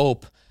trying to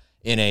cope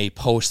in a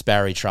post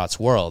Barry Trotz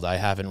world. I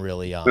haven't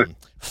really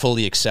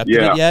fully accepted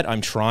it yet.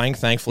 I'm trying.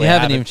 Thankfully, you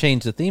haven't even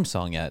changed the theme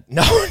song yet.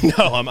 No.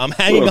 I'm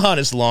hanging on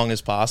as long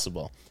as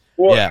possible.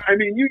 Well, yeah. I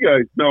mean, you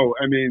guys know.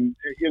 I mean,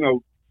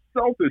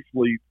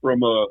 selfishly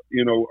from a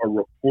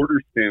reporter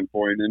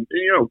standpoint, and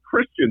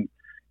Christian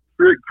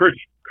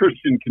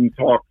can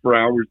talk for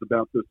hours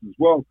about this as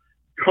well.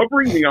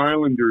 Covering the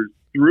Islanders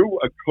through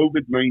a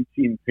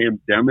COVID-19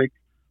 pandemic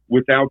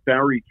without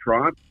Barry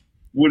Trotz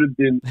would have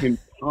been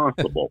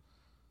impossible.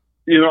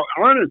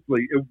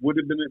 Honestly, it would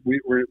have been. We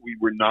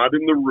were not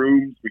in the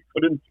rooms. We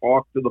couldn't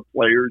talk to the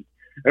players.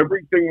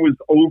 Everything was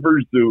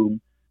over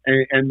Zoom,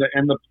 and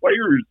the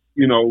players,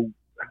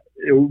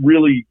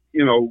 really,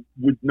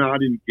 would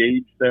not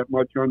engage that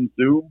much on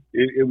Zoom.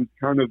 It was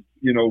kind of,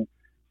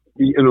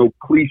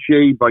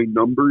 cliche by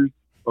numbers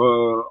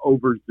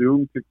over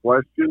Zoom to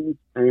questions.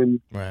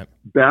 And right.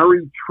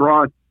 Barry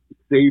Trotz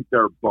saved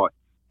our butts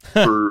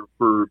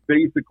for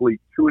basically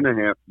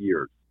 2.5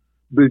 years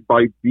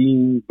by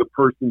being the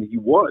person he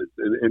was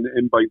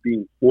and by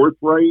being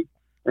forthright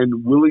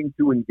and willing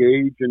to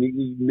engage. And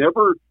he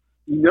never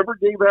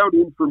gave out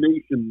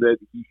information that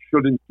he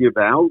shouldn't give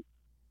out,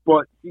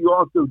 but he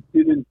also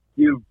didn't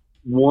give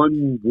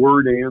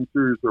one-word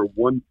answers or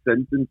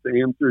one-sentence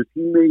answers.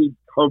 He made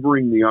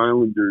covering the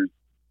Islanders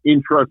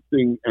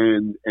interesting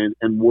and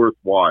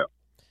worthwhile.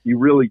 He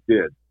really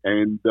did.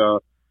 And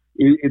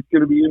it's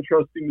going to be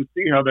interesting to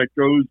see how that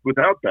goes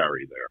without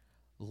Barry there.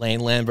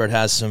 Lane Lambert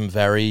has some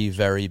very,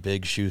 very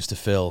big shoes to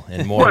fill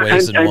in more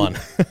ways than one.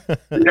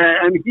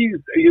 And he's,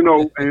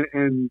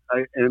 and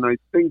I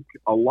think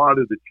a lot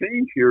of the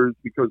change here is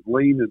because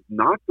Lane is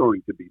not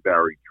going to be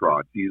Barry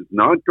Trotz. He is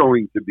not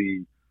going to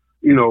be,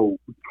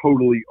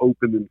 totally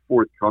open and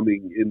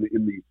forthcoming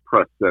in these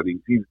press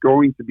settings. He's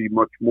going to be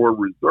much more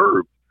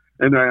reserved.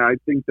 And I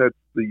think that's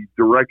the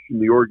direction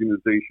the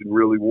organization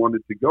really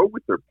wanted to go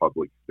with their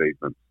public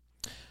statements.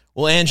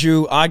 Well,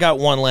 Andrew, I got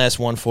one last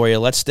one for you.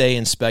 Let's stay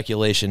in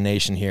Speculation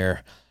Nation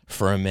here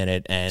for a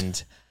minute.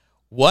 And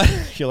what?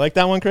 You like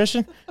that one,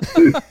 Christian?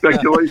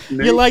 Speculation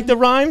Nation. You like the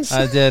rhymes?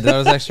 I did. That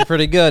was actually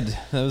pretty good.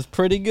 That was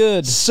pretty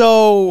good.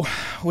 So,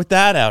 with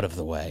that out of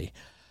the way,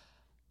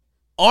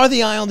 are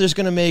the Islanders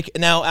going to make,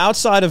 now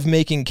outside of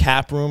making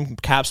cap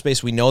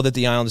space, we know that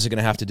the Islanders are going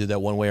to have to do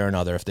that one way or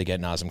another if they get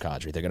Nazem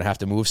Kadri. They're going to have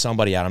to move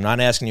somebody out. I'm not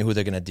asking you who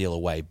they're going to deal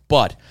away,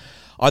 but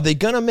are they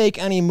going to make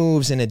any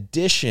moves in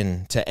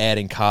addition to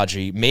adding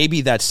Kadri,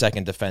 maybe that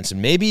second defenseman,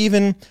 maybe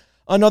even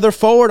another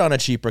forward on a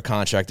cheaper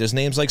contract? There's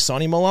names like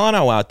Sonny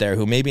Milano out there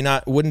who maybe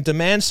wouldn't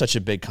demand such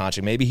a big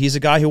contract. Maybe he's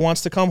a guy who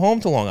wants to come home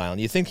to Long Island.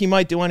 You think he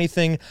might do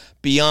anything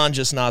beyond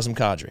just Nazem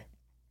Kadri?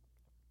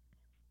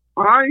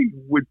 I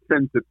would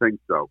tend to think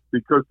so,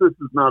 because this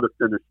is not a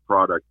finished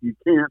product. You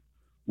can't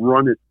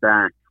run it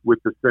back with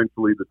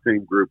essentially the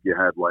same group you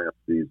had last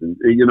season.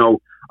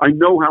 I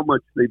know how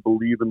much they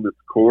believe in this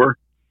core,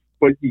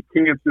 but you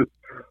can't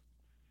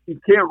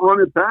run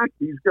it back.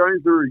 These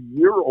guys are a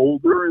year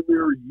older and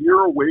they're a year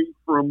away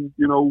from,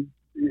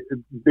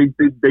 they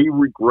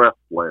regressed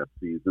last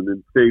season,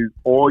 and say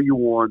all you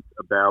want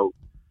about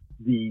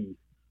the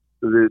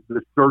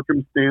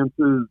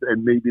circumstances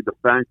and maybe the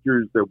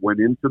factors that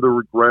went into the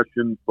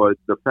regression, but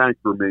the fact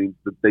remains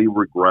that they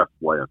regressed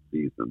last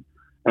season.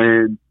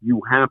 And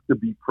you have to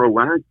be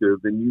proactive,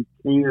 and you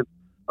can't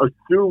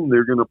assume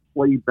they're going to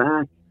play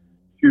back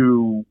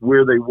to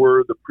where they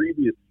were the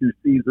previous 2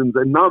 seasons,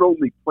 and not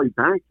only play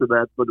back to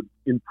that, but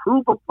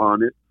improve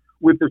upon it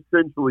with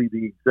essentially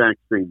the exact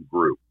same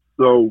group.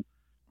 So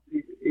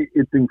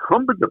it's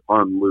incumbent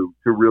upon Lou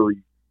to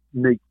really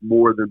make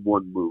more than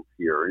one move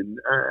here. And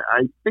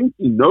I think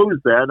he knows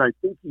that. I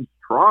think he's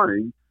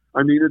trying.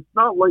 I mean, it's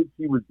not like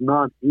he was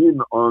not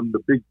in on the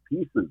big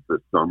pieces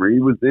this summer. He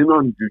was in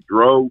on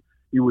Gaudreau.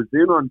 He was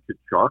in on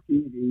Tkachuk.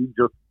 He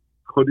just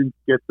couldn't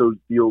get those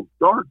deals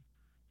done.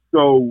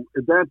 So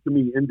that to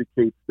me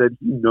indicates that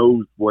he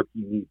knows what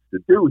he needs to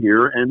do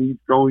here, and he's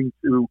going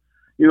to,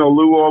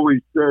 Lou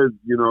always says,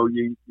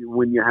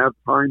 when you have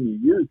time, you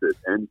use it.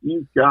 And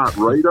he's got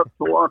right up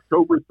till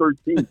October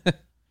 13th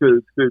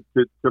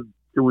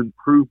to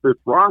improve this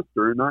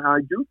roster, and I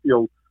do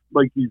feel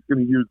like he's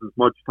going to use as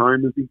much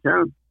time as he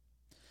can.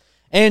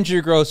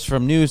 Andrew Gross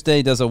from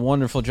Newsday does a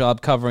wonderful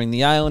job covering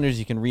the Islanders.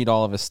 You can read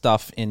all of his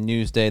stuff in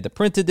Newsday, the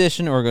print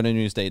edition, or go to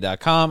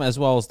newsday.com, as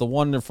well as the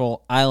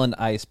wonderful Island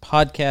Ice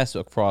podcast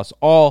across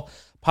all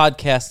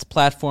podcast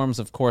platforms.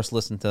 Of course,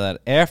 listen to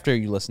that after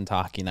you listen to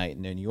Hockey Night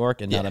in New York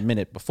and not a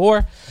minute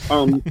before.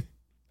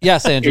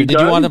 Yes, Andrew, did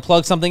you want to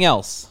plug something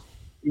else?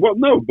 Well,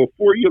 no,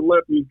 before you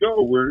let me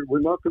go, we're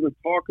not going to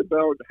talk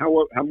about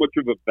how much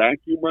of a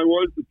vacuum I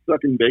was at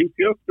second base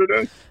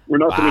yesterday. We're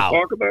not going to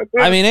talk about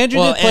that. I mean,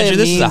 Andrew did play a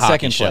mean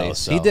second show, place.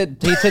 So. He did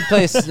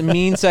play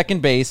mean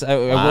second base. I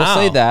will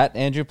say that.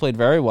 Andrew played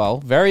very well,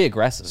 very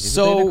aggressive. He's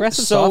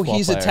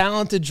a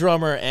talented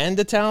drummer and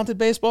a talented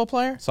baseball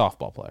player?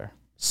 Softball player.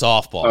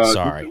 Softball,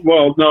 sorry.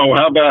 Well, no,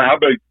 how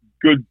about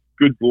good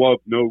glove,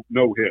 no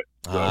hit.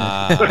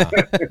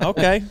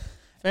 Okay.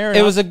 Fair it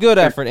enough. was a good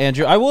effort,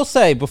 Andrew. I will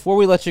say, before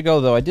we let you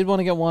go, though, I did want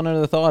to get one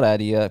other thought out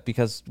of you,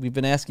 because we've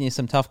been asking you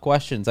some tough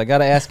questions. I got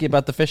to ask you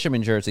about the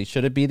Fisherman jersey.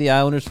 Should it be the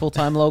Islanders'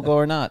 full-time logo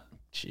or not?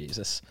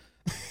 Jesus.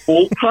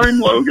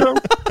 Full-time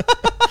logo?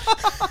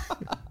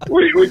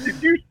 Wait,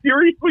 did you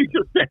seriously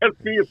just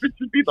ask me if it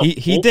should be the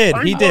He did.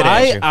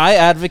 I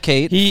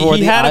advocate for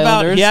the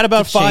Islanders. He had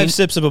about 5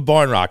 sips of a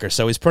barn rocker,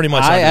 so he's pretty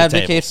much I under the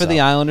advocate table, for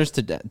the Islanders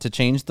to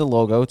change the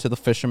logo to the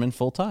Fisherman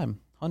full-time.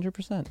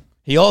 100%.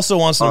 He also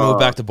wants to move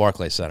back to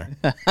Barclays Center.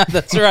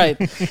 That's right.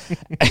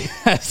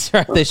 That's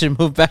right. They should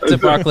move back to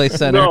Barclays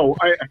Center. No,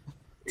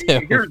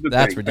 here's the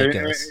that's thing.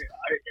 ridiculous.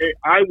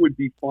 I would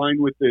be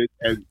fine with it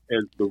as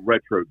the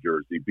retro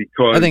jersey,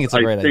 because I think it's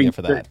a great idea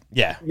for that.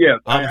 Yeah,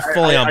 I'm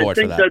fully on board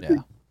for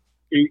that.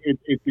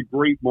 It's a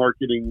great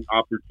marketing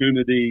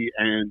opportunity,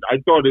 and I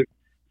thought it.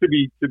 To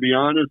be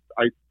honest,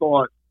 I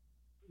thought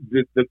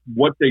that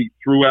what they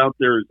threw out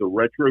there as a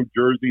retro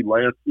jersey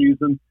last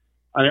season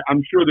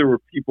I'm sure there were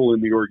people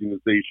in the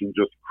organization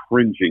just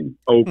cringing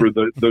over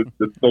the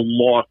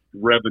lost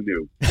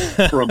revenue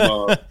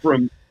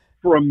from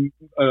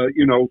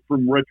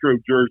retro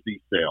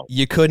jersey sales.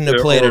 You couldn't have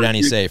played it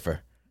any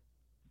safer.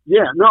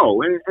 Yeah,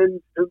 no,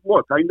 and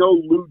look, I know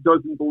Lou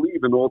doesn't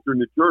believe in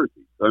alternate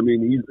jerseys. I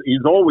mean,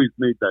 he's always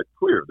made that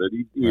clear that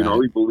he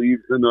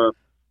believes in a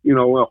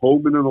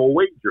home and an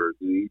away jersey.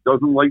 He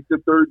doesn't like the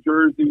third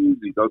jerseys.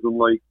 He doesn't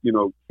like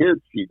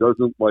kits. He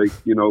doesn't like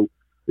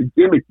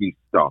gimmicky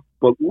stuff.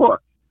 But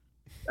look,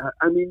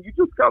 I mean, you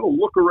just got to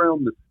look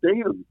around the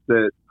stands.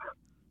 That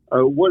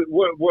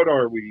what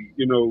are we?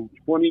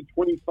 20,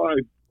 25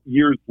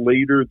 years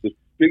later, the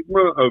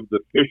stigma of the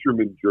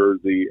fisherman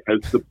jersey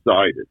has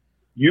subsided.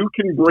 You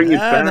can bring it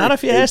back. Not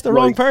if you ask the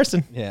wrong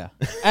person. Yeah,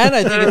 and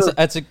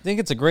I think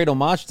it's a great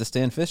homage to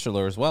Stan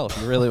Fischler as well.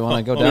 If you really want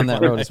to go down that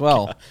road as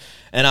well, God.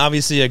 And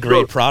obviously a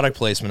great product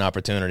placement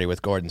opportunity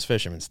with Gordon's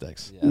Fisherman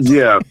Sticks. Yes.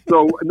 Yeah.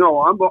 So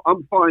no,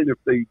 I'm fine if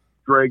they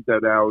drag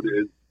that out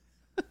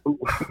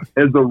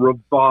as a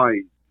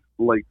revised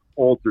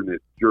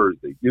alternate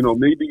jersey.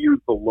 Maybe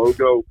use the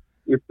logo.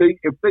 If they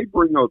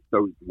bring out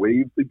those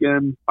waves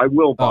again, I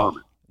will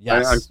vomit.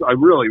 Yes. I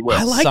really will.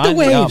 I like the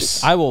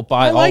waves. I will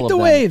buy all of them. I like the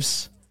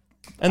waves.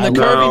 And the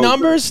curvy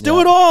numbers. Do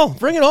it all.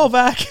 Bring it all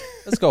back.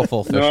 Let's go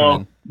full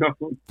fisherman. No.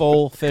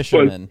 Full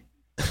fisherman.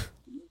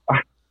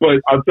 But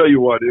I'll tell you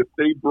what, if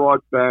they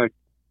brought back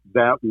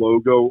that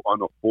logo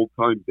on a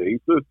full-time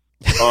basis,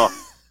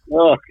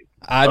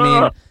 I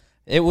mean,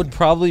 it would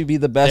probably be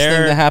the best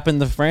thing to happen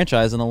to the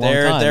franchise in a long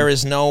time. There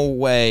is no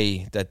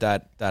way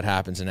that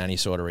happens in any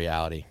sort of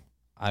reality.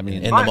 I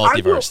mean, in the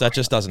multiverse, that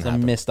just doesn't happen.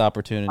 It's a missed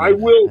opportunity. I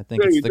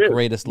think it's the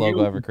greatest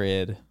logo ever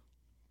created.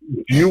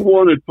 Do you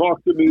want to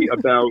talk to me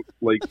about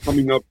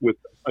coming up with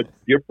a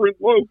different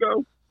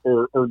logo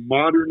or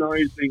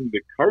modernizing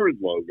the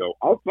current logo?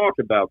 I'll talk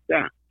about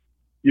that.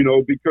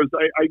 Because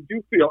I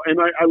do feel, and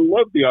I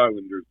love the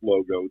Islanders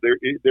logo. There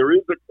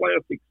is a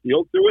classic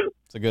feel to it.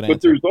 It's a good answer.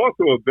 But there's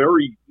also a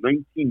very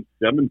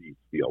 1970s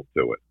feel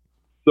to it.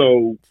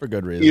 So for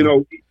good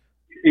reason.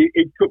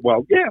 It could,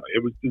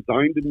 it was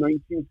designed in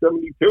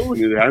 1972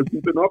 and it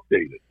hasn't been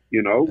updated,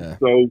 Yeah.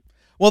 So.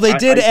 Well, they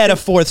did add a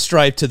fourth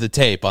stripe to the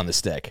tape on the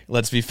stick.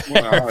 Let's be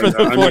fair.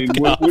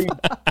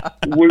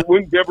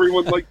 Wouldn't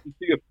everyone like to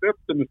see a fifth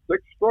and a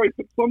sixth stripe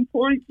at some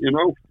point?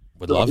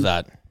 Would love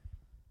that.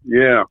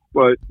 Yeah,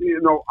 but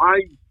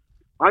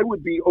I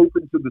would be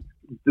open to the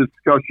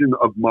discussion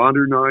of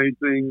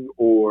modernizing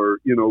or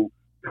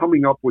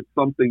coming up with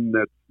something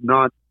that's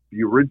not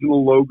the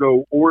original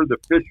logo or the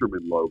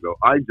fisherman logo.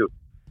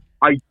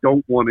 I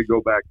don't want to go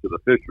back to the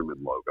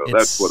fisherman logo.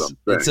 That's what I'm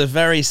saying. It's a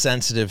very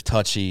sensitive,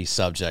 touchy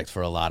subject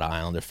for a lot of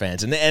Islander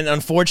fans. And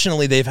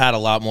unfortunately, they've had a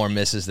lot more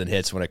misses than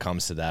hits when it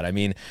comes to that. I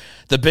mean,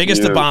 the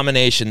biggest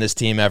abomination this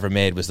team ever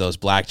made was those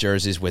black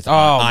jerseys with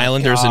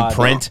Islanders in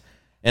print.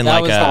 And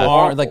that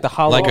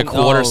like a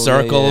quarter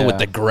circle with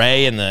the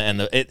gray and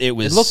it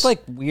was. It looked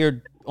like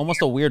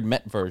almost a weird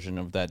Met version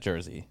of that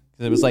jersey.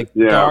 It was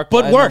dark,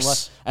 but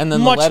worse. And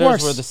then much the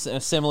letters worse. were the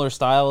similar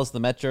style as the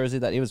Met jersey.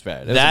 That it was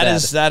bad.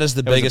 That is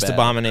the biggest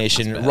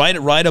abomination.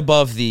 Right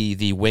above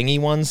the wingy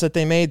ones that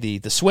they made,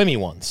 the swimmy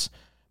ones.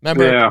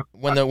 Remember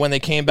when they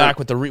came back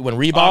with when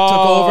Reebok took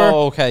over?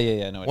 Oh, okay,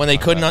 yeah. No, when they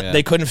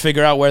couldn't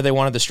figure out where they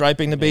wanted the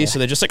striping to be, so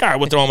they're just like, all right,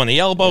 we'll throw them on the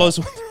elbows.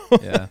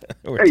 Yeah.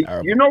 Hey,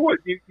 terrible. You know what?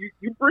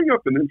 You bring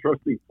up an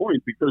interesting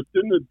point because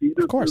didn't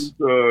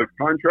Adidas'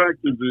 contract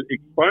is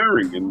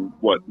expiring in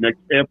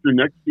after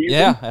next season?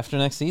 Yeah, after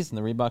next season,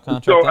 the Reebok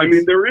contract. So I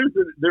mean, there is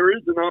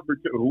an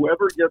opportunity.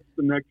 Whoever gets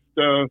the next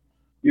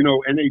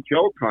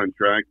NHL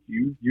contract,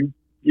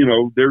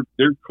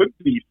 there could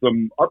be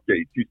some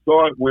updates. You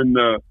saw it when.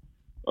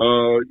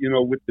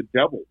 With the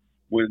Devils,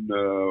 when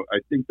I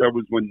think that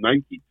was when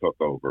Nike took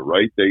over,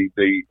 right? They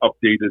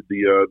updated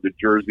the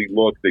jersey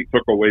look. They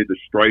took away the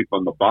stripe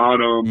on the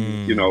bottom,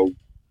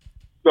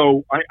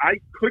 So I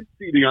could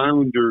see the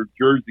Islander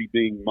jersey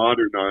being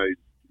modernized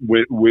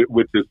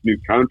with this new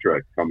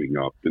contract coming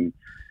up. And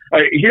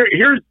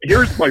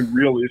here's my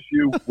real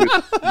issue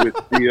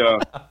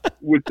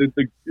with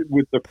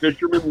the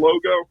fisherman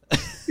logo.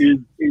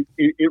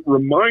 It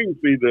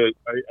reminds me that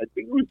I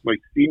think it was my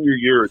senior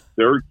year at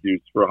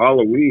Syracuse for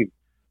Halloween.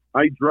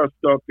 I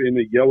dressed up in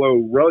a yellow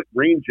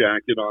rain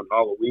jacket on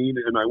Halloween,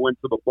 and I went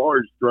to the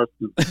bars dressed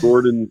as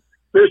Gordon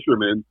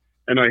Fisherman,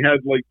 and I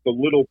had the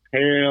little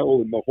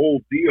pail and the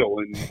whole deal.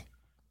 And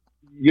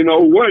you know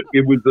what?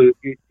 It was funny.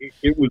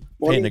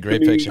 Painting a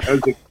great picture.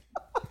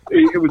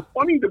 It was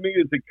funny to me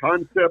as a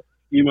concept.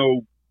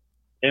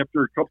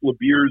 After a couple of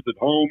beers at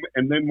home,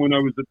 and then when I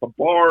was at the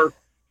bar.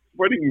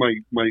 Sweating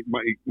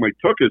my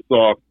tuchus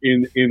off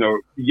in a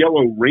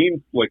yellow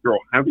rain slicker,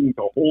 having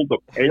to hold a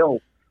pail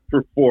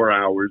for 4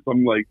 hours.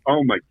 I'm like,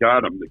 oh my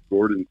God, I'm the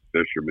Gordon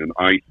Fisherman.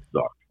 I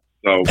suck.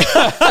 So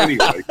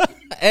anyway,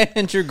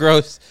 Andrew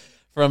Gross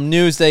from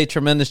Newsday,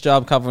 tremendous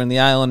job covering the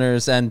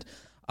Islanders. And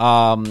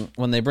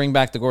when they bring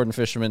back the Gordon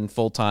Fisherman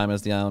full time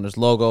as the Islanders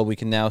logo, we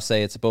can now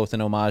say it's both an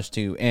homage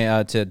to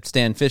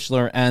Stan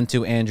Fischler and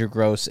to Andrew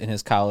Gross in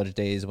his college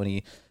days when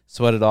he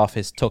sweated off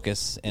his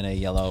tuchus in a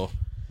yellow.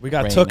 We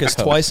got tuchus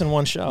twice in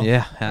one show.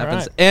 Yeah,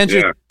 happens. Right.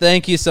 Andrew,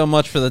 thank you so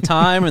much for the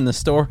time and the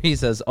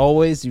stories. As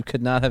always, you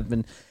could not have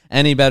been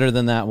any better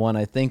than that one.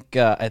 I think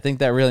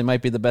that really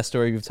might be the best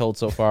story you've told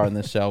so far on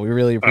this show. We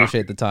really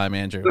appreciate the time,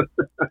 Andrew.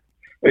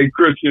 Hey,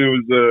 Christian, it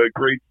was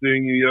great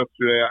seeing you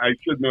yesterday. I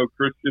should know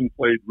Christian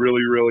played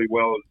really, really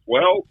well as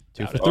well.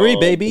 2 for 3,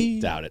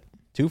 baby. Doubt it.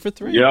 2 for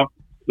 3. Yeah.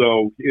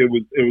 So it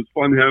was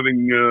fun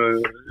having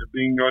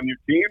being on your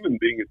team and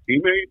being a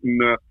teammate,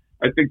 and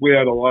I think we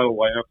had a lot of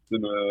laughs.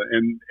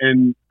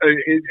 And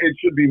it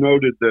should be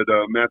noted that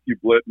Matthew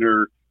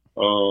Blittner,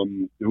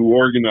 who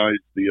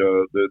organized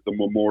the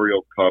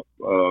Memorial Cup,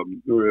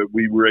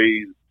 we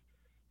raised.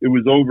 It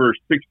was over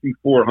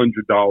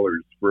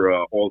 $6,400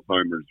 for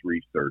Alzheimer's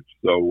research.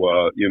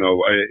 So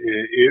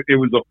it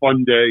was a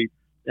fun day,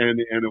 and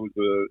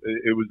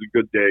it was a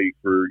good day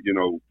for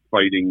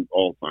fighting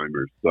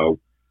Alzheimer's. So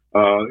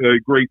a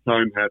great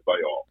time had by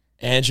all.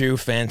 Andrew,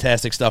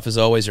 fantastic stuff as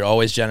always. You're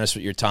always generous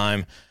with your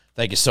time.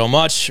 Thank you so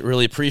much.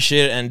 Really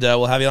appreciate it, and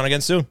we'll have you on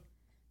again soon.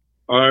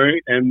 All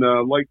right, and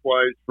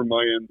likewise from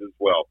my end as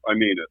well. I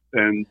mean it,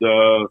 and.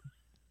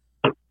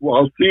 Well,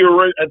 I'll see you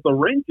right at the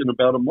rink in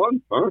about a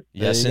month, huh?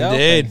 Yes,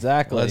 indeed.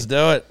 Exactly. Let's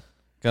do it.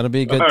 Gonna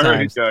be a good time. All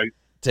right, guys.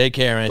 Take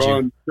care,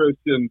 Andrew.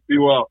 Christian, be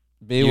well.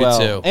 Be well.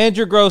 Too.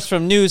 Andrew Gross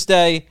from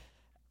Newsday.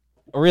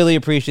 Really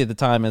appreciate the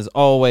time as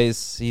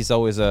always. He's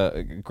always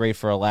great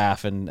for a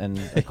laugh and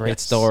a great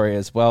story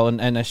as well.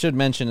 And I should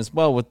mention as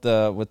well with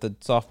the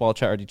softball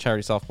charity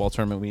softball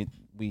tournament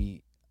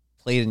we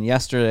played in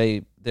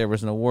yesterday. There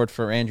was an award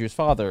for Andrew's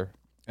father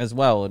as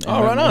well, in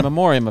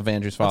memoriam of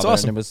Andrew's father.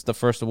 That's awesome. And it was the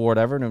first award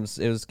ever, and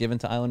it was given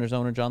to Islanders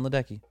owner John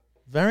Ledecky.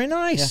 Very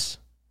nice.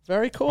 Yeah.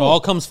 Very cool. It all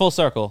comes full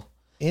circle.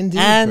 Indeed,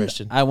 and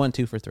Christian. I went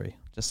 2 for 3.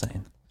 Just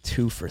saying.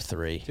 2 for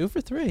 3. 2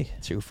 for 3.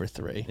 2 for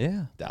 3.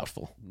 Yeah.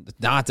 Doubtful.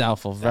 Not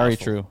doubtful. Very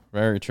true.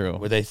 Very true.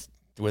 Were they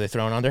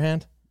throwing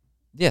underhand?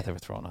 Yeah, they were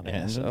throwing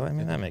underhand. Yeah, so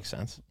that makes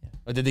sense. Yeah.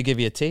 Or did they give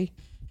you a tea?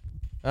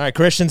 All right,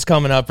 Christian's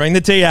coming up. Bring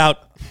the tea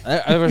out.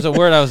 There was a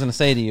word I was going to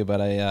say to you,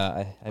 but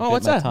I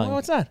what's bit my that? tongue.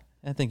 What's that?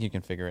 I think you can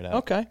figure it out.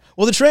 Okay.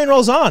 Well, the train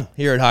rolls on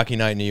here at Hockey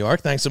Night in New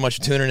York. Thanks so much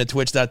for tuning in to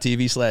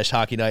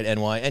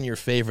twitch.tv/HockeyNightNY and your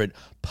favorite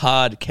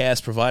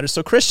podcast provider.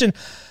 So, Christian,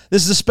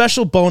 this is a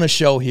special bonus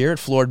show here at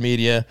Floored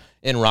Media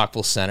in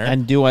Rockville Center.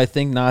 And do I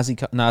think Nazem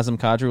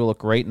Kadri will look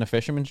great in a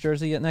fisherman's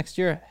jersey next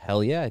year?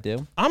 Hell yeah, I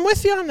do. I'm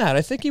with you on that.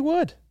 I think he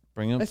would.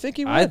 Bring him. I think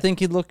he would. I think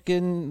he'd look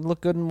good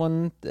in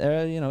one,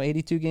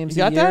 82 games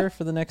a year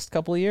for the next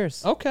couple of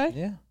years. Okay.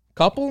 Yeah.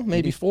 Couple,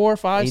 maybe 4,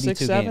 5, 6,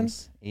 7.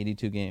 Games.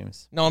 82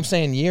 games. No, I'm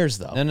saying years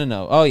though.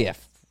 No. Oh yeah,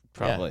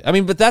 probably. Yeah. I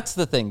mean, but that's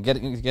the thing.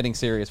 Getting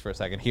serious for a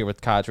second here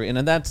with Kadri,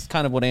 and that's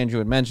kind of what Andrew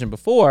had mentioned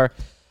before,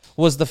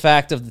 was the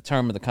fact of the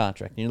term of the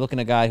contract. And you're looking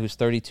at a guy who's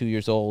 32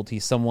 years old.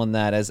 He's someone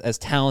that as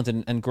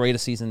talented and great a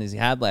season as he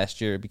had last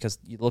year, because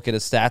you look at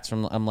his stats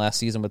from last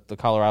season with the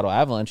Colorado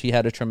Avalanche, he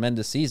had a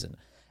tremendous season.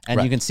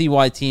 And you can see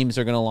why teams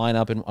are going to line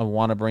up and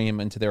want to bring him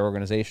into their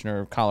organization,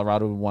 or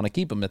Colorado would want to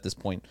keep him at this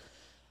point.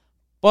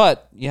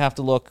 But you have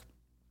to look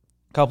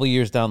a couple of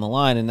years down the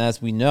line, and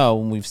as we know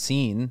and we've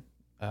seen,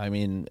 I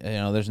mean,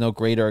 there's no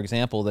greater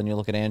example than you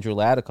look at Andrew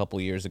Ladd a couple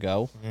of years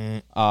ago.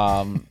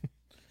 Guy,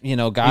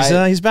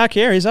 he's back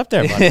here. He's up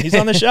there, buddy. He's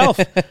on the shelf.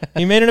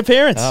 He made an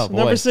appearance. Oh boy,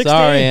 number 16.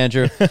 Sorry,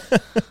 Andrew.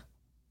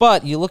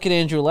 But you look at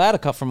Andrew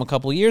Ladd from a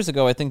couple of years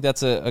ago, I think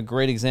that's a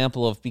great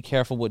example of be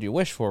careful what you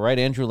wish for, right?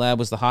 Andrew Ladd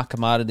was the hot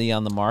commodity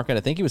on the market. I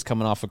think he was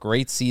coming off a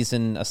great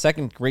season,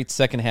 great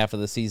second half of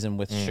the season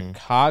with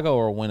Chicago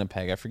or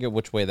Winnipeg. I forget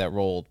which way that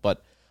rolled,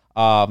 but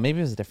maybe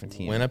it was a different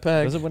team.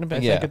 Winnipeg. Was it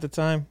Winnipeg? I think at the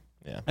time.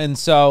 Yeah. And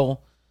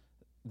so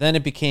then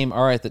it became,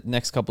 all right, the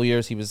next couple of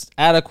years he was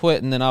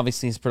adequate, and then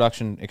obviously his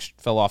production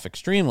fell off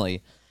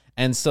extremely.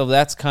 And so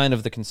that's kind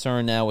of the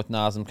concern now with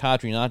Nazem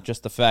Kadri, not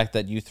just the fact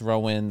that you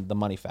throw in the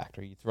money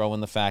factor. You throw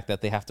in the fact that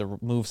they have to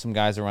move some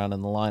guys around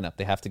in the lineup.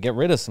 They have to get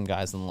rid of some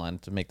guys in the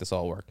lineup to make this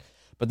all work.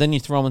 But then you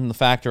throw in the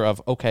factor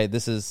of, okay,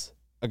 this is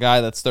a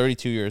guy that's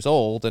 32 years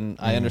old, and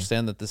I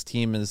understand that this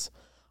team is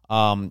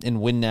in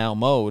win-now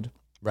mode.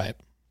 Right.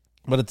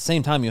 But at the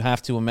same time, you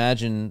have to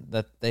imagine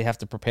that they have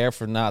to prepare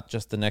for not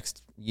just the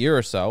next year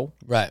or so,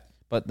 right,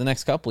 but the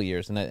next couple of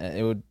years. And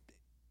it would...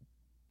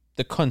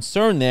 The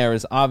concern there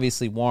is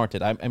obviously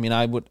warranted. I think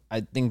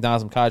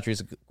Nazem Kadri is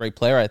a great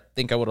player. I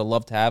think I would have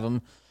loved to have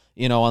him,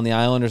 on the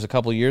Islanders a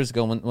couple of years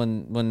ago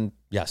when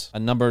yes,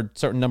 a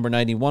certain number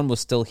 91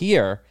 was still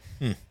here.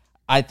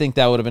 I think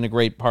that would have been a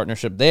great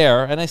partnership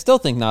there, and I still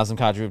think Nazem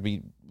Kadri would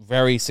be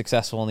very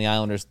successful in the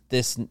Islanders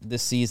this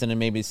season and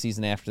maybe the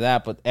season after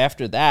that. But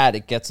after that,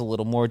 it gets a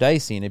little more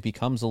dicey, and it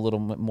becomes a little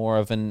bit more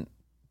of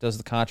does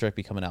the contract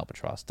become an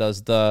albatross?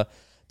 Does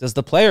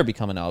the player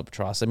become an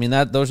albatross? I mean,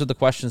 those are the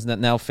questions that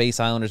now face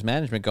Islanders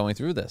management going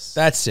through this.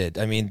 That's it.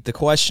 I mean, the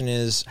question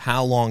is,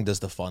 how long does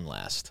the fun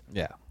last?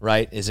 Yeah.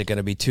 Right? Is it going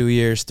to be 2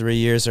 years, 3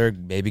 years, or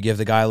maybe give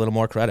the guy a little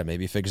more credit?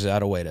 Maybe he figures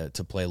out a way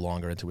to play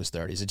longer into his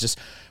 30s.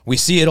 We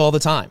see it all the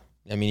time.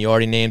 I mean, you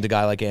already named a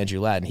guy like Andrew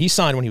Ladd, and he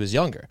signed when he was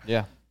younger.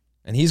 Yeah.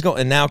 And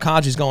now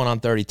Kadri's going on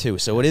 32.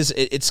 So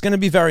it's going to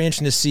be very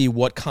interesting to see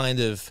what kind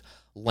of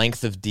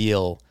length of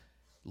deal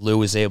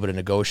Lou is able to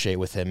negotiate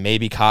with him.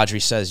 Maybe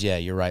Kadri says, yeah,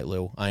 you're right,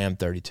 Lou. I am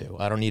 32.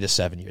 I don't need a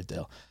 7-year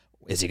deal.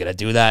 Is he going to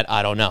do that?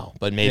 I don't know.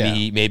 But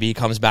maybe he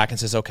comes back and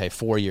says, okay,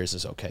 4 years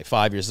is okay,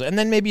 5 years. And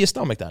then maybe you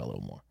stomach that a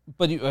little more.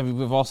 But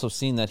we've also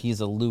seen that he's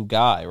a Lou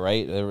guy,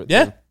 right?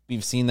 Yeah.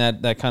 We've seen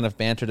that kind of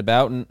bantered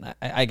about, and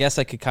I guess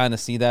I could kind of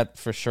see that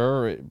for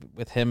sure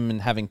with him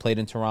and having played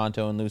in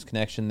Toronto and Lou's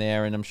connection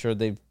there. And I'm sure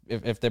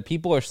if the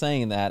people are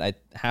saying that, I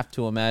have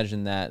to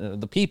imagine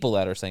that the people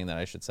that are saying that,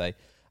 I should say,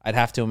 I'd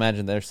have to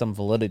imagine there's some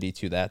validity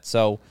to that.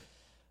 So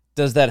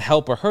does that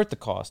help or hurt the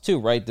cause too,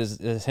 right?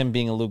 Does him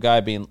being a Lou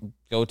guy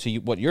go to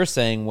what you're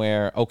saying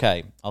where,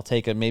 okay, I'll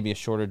take maybe a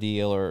shorter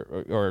deal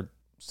or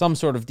some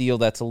sort of deal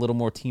that's a little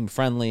more team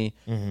friendly,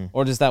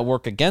 or does that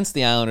work against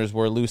the Islanders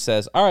where Lou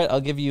says, all right,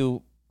 I'll give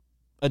you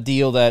a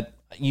deal that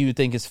you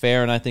think is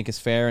fair and I think is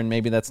fair, and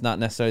maybe that's not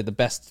necessarily the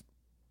best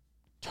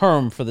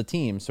term for the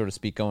team, so to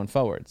speak, going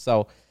forward.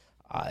 So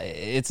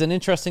it's an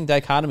interesting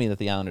dichotomy that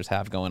the Islanders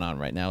have going on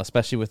right now,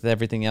 especially with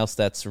everything else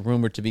that's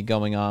rumored to be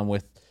going on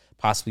with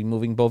possibly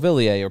moving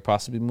Beauvillier or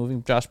possibly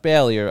moving Josh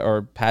Bailey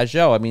or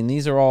Pajot. I mean,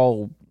 these are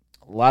all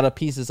a lot of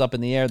pieces up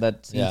in the air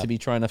that seem to be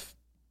trying to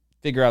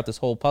figure out this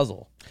whole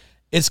puzzle.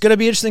 It's going to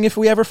be interesting if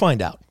we ever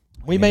find out.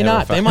 We may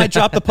not. They might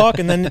drop the puck,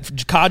 and then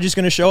Kadri's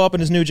going to show up in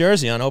his New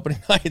Jersey on opening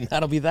night, and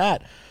that'll be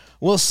that.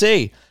 We'll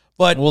see.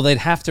 But they'd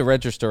have to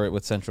register it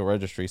with Central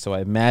Registry, so I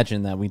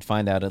imagine that we'd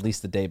find out at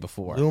least the day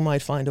before. Lou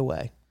might find a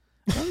way.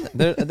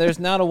 There's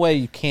not a way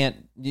you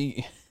can't.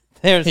 He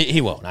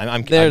won't.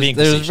 I'm being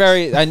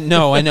facetious. I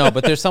know,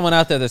 but there's someone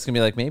out there that's going to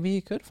be like, maybe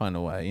he could find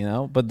a way, you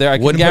know? But I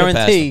can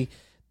guarantee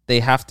he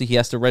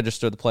has to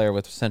register the player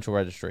with Central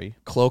Registry.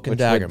 Cloak and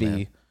dagger,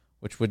 man.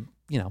 Which would,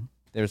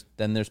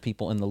 there's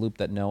people in the loop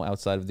that know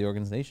outside of the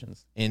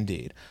organizations.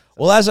 Indeed.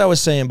 Well, as I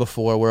was saying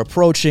before, we're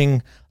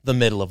approaching the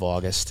middle of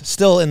August.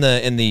 Still in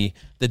the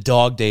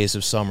dog days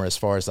of summer as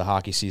far as the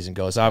hockey season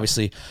goes.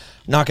 Obviously,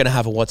 not going to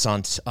have a What's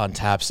on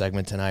Tap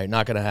segment tonight.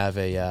 Not going to have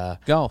a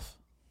golf.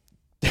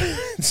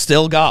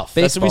 Still golf.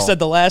 Baseball. That's what we said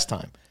the last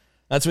time.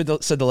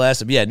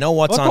 Yeah, no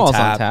Football's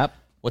on tap.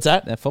 What's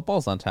that? Yeah,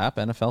 football's on tap.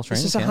 NFL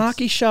training. This is a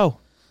hockey show.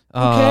 Who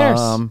cares?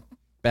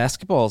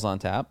 Basketball's on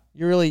tap.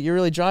 You're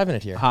really driving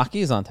it here.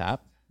 Hockey's on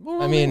tap.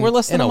 I mean, we're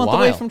less than a month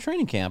away from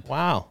training camp.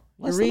 Wow.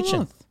 You're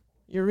reaching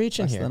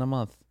Less here. than a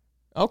month.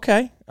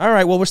 Okay. All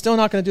right. Well, we're still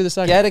not going to do this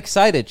again. Get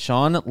excited,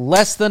 Sean.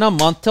 Less than a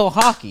month till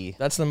hockey.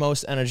 That's the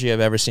most energy I've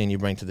ever seen you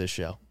bring to this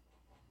show.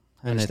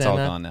 And it's all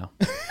gone now.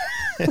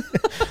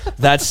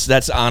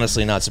 That's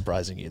honestly not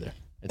surprising either.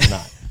 It's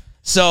not.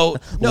 So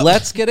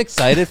let's get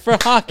excited for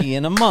hockey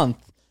in a month.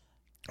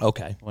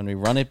 Okay. When we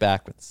run it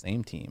back with the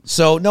same team.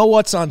 So no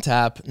What's on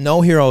Tap, no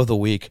Hero of the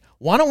Week.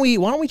 Why don't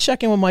we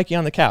check in with Mikey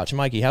on the couch?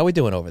 Mikey, how we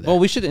doing over there? Well,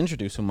 we should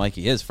introduce who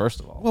Mikey is first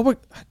of all. Well,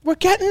 we're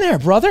getting there,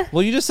 brother.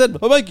 Well, you just said,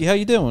 "Oh, Mikey, how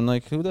you doing?"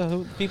 Like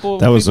who people?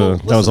 That was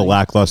a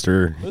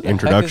lackluster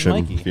introduction.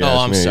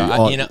 I'm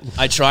sorry.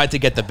 I tried to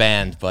get the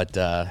band, but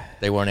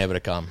they weren't able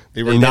to come.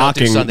 They were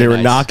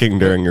knocking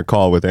during your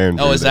call with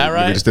Andrew. Oh, is that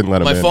right? We just didn't let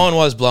them in. My phone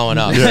was blowing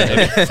up.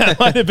 That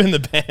might have been the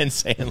band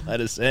saying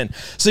let us in.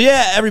 So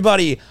yeah,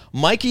 everybody,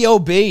 Mikey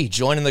OB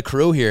joining the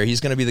crew here.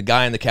 He's going to be the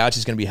guy on the couch.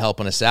 He's going to be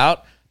helping us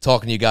out.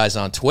 Talking to you guys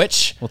on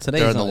Twitch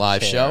during the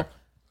live show.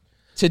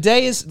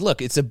 Today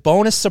it's a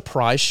bonus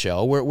surprise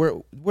show.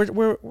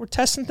 We're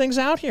testing things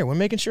out here. We're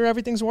making sure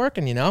everything's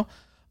working, you know.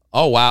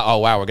 Oh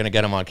wow, we're gonna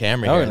get him on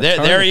camera here.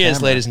 There he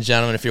is, ladies and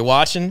gentlemen. If you're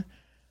watching,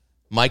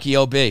 Mikey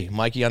OB,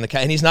 Mikey on the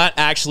couch, and he's not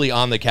actually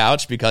on the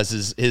couch because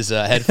his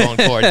headphone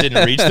cord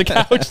didn't reach the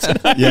couch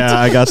tonight. Yeah,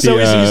 I got so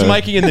he's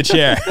Mikey in the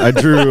chair. I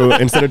drew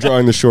instead of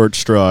drawing the short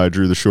straw, I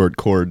drew the short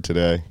cord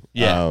today.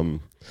 Yeah.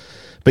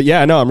 But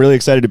yeah, no, I'm really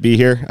excited to be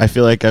here. I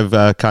feel like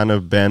I've kind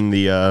of been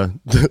the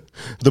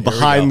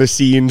behind the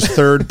scenes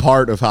third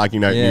part of Hockey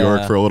Night in New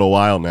York for a little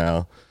while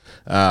now.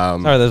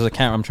 Sorry, there's a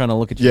camera. I'm trying to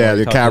look at you. Yeah,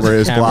 the camera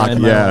is blocked.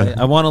 Yeah,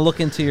 I want to look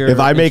into your. If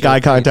I make eye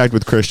contact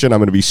with Christian, I'm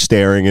going to be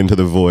staring into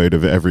the void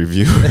of every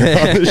viewer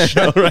on the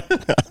show right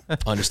now.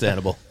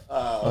 Understandable.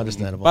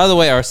 Understandable. By the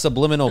way, my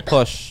subliminal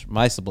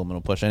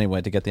push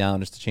anyway, to get the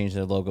Islanders to change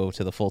their logo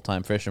to the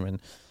full-time fisherman.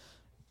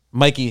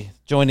 Mikey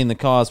joining the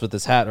cause with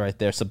his hat right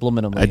there,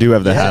 subliminally. I do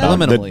have the hat on.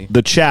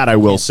 The chat, I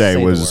will say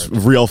was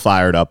real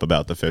fired up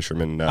about the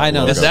fisherman. I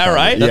know. Is that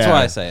right? That's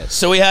why I say it.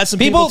 So we had some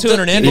people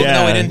tuning in, even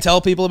though we didn't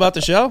tell people about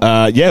the show?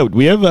 Yeah,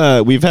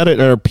 we've had it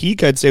at our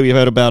peak. I'd say we've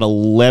had about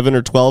 11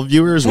 or 12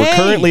 viewers. We're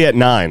currently at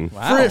 9.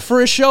 Wow. For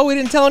a show we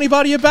didn't tell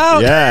anybody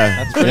about.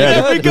 Yeah.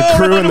 The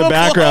crew in the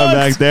background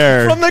back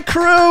there. From the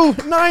crew,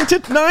 9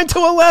 to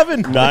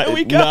 11. There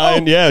we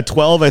go.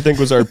 12 I think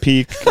was our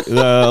peak.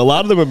 A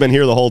lot of them have been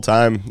here the whole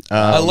time.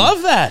 I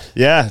love that.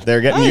 Yeah,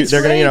 they're getting.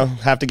 They're going to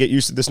have to get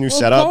used to this new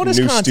setup,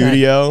 new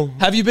studio.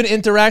 Have you been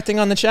interacting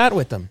on the chat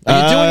with them?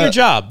 Are you doing your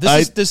job?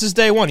 This is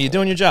day one. Are you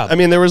doing your job? I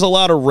mean, there was a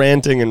lot of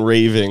ranting and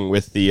raving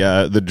with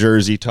the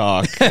Jersey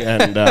talk,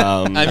 and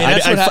I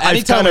mean,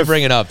 anytime I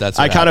bring it up, that's.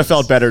 I kind of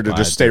felt better to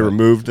just stay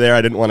removed there.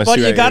 I didn't want to. But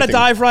you got to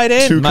dive right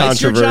in. Too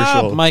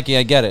controversial, Mikey.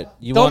 I get it.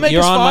 You're on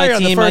my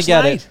team. I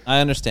get it. I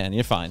understand.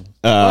 You're fine.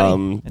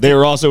 They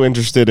were also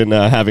interested in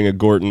having a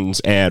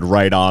Gordon's ad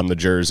right on the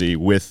jersey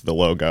with the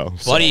logo.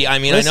 So. Buddy, I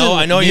mean, listen,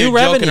 I know you're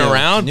joking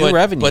around,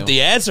 but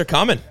the ads are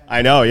coming.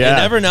 I know, yeah.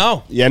 You never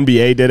know. The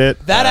NBA did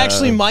it. That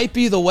actually might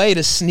be the way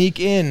to sneak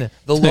in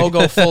the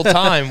logo full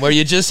time, where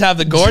you just have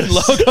the Gordon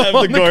logo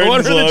on the corner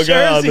of the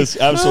jersey.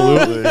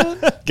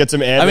 Absolutely. Get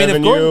some ad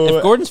revenue.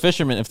 If Gordon's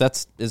Fisherman,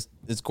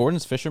 is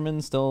Gordon's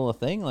Fisherman still a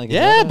thing? Like,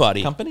 yeah,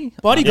 buddy. Company?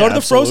 Buddy, go to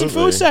the frozen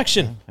food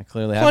section. I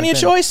clearly have plenty of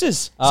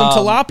choices. Some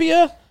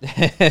tilapia.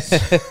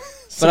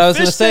 But I was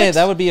going to say,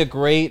 that would be a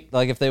great,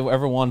 like, if they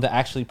ever wanted to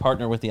actually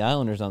partner with the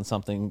Islanders on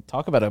something,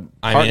 talk about a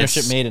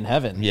partnership made in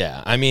heaven.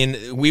 Yeah. I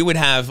mean, we would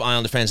have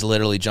Islander fans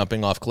literally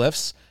jumping off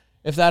cliffs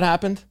if that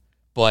happened.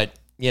 But,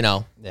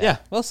 yeah.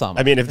 Well, some.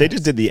 I mean, if they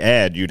just did the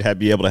ad, you'd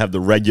be able to have the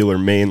regular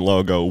main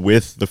logo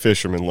with the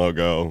Fisherman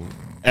logo.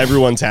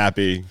 Everyone's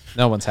happy.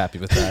 No one's happy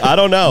with that. I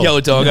don't know. Yo,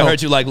 dog, I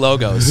heard you like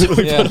logos. So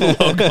we put a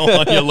logo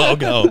on your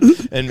logo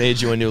and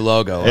made you a new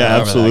logo. Yeah,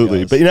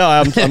 absolutely. But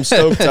I'm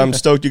stoked. I'm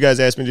stoked you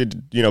guys asked me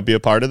to be a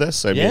part of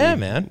this. I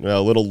mean, man.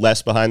 A little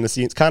less behind the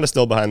scenes, kind of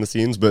still behind the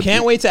scenes, but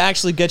can't wait to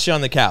actually get you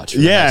on the couch.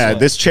 Yeah,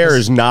 this chair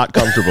is not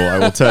comfortable. I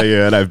will tell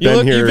you, and I've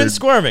been here. You've been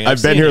squirming.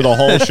 I've been here the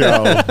whole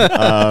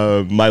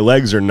show. My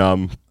legs are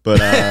numb,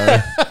 but.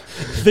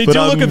 They do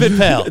look a bit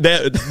pale.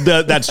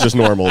 That's just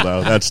normal,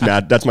 though.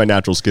 That's my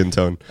natural skin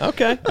tone.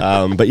 Okay.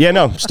 But yeah,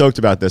 no, stoked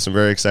about this. I'm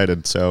very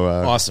excited. So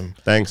awesome.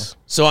 Thanks.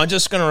 So I'm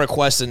just going to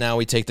request that now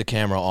we take the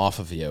camera off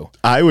of you.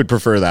 I would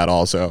prefer that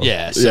also.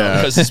 Yeah.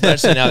 Because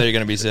especially now that you're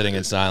going to be sitting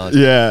in silence.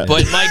 Yeah.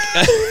 But Mike,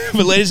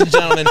 but ladies and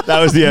gentlemen,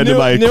 that was the end of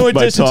my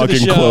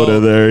talking quota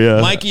there.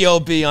 Yeah. Mikey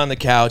O.B. on the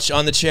couch,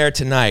 on the chair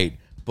tonight.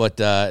 But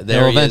there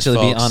will eventually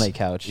be on a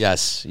couch.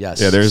 Yes. Yeah,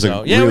 there's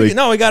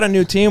we got a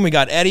new team. We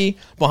got Eddie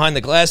behind the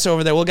glass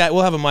over there.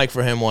 We'll have a mic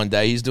for him one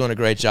day. He's doing a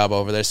great job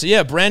over there. So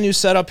yeah, brand new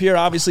setup here,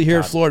 obviously here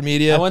at Floored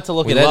Media. I went to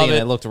look at Eddie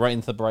and I looked right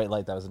into the bright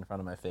light that was in front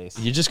of my face.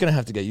 You're just gonna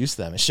have to get used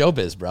to them. It's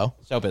showbiz, bro.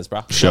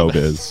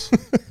 Showbiz.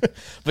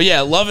 But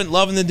yeah,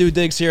 loving the new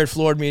digs here at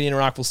Floored Media in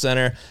Rockville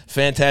Center.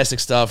 Fantastic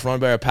stuff.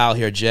 Run by our pal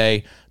here,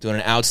 Jay, doing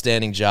an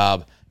outstanding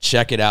job.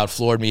 Check it out,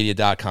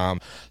 flooredmedia.com.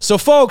 So,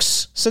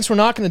 folks, since we're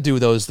not going to do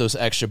those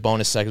extra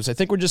bonus segments, I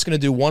think we're just going to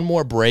do one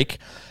more break,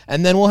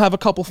 and then we'll have a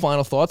couple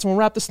final thoughts, and we'll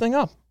wrap this thing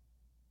up.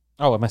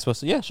 Oh, am I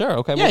supposed to? Yeah, sure.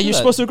 Okay. Yeah, you're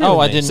supposed to agree with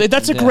me. I didn't.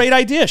 That's a great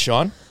idea,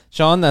 Sean.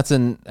 Sean, that's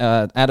an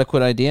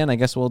adequate idea, and I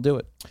guess we'll do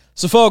it.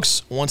 So,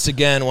 folks, once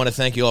again, I want to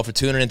thank you all for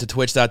tuning in to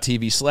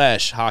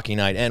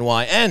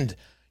twitch.tv/HockeyNightNY and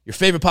your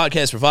favorite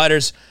podcast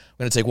providers.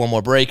 We're going to take one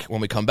more break.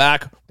 When we come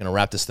back, we're going to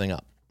wrap this thing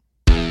up.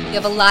 You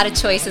have a lot of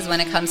choices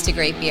when it comes to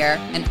great beer,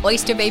 and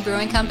Oyster Bay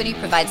Brewing Company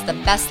provides the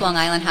best Long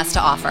Island has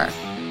to offer.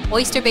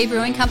 Oyster Bay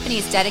Brewing Company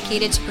is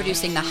dedicated to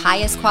producing the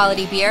highest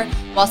quality beer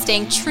while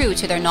staying true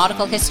to their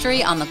nautical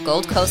history on the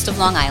Gold Coast of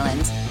Long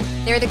Island.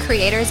 They're the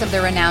creators of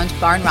the renowned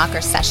Barn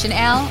Rocker Session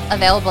Ale,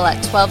 available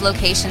at 12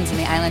 locations in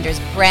the Islanders'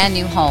 brand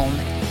new home,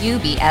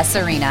 UBS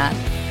Arena.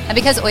 And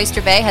because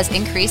Oyster Bay has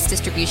increased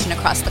distribution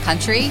across the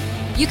country,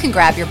 you can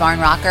grab your Barn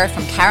Rocker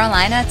from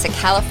Carolina to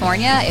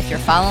California if you're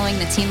following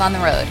the team on the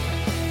road.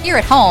 Here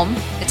at home,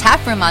 the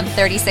tap room on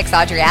 36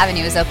 Audrey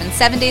Avenue is open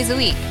 7 days a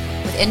week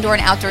with indoor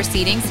and outdoor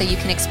seating so you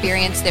can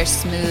experience their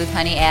smooth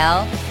honey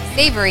ale,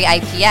 savory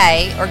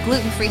IPA, or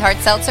gluten-free hard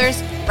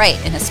seltzers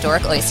right in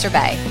historic Oyster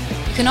Bay.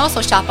 You can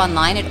also shop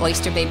online at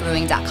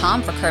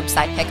oysterbaybrewing.com for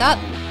curbside pickup,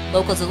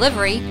 local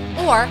delivery,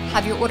 or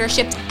have your order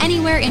shipped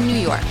anywhere in New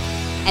York.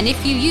 And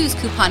if you use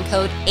coupon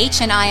code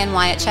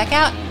HNINY at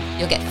checkout,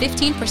 you'll get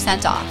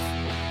 15% off.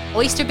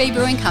 Oyster Bay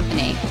Brewing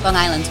Company, Long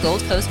Island's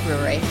Gold Coast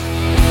Brewery.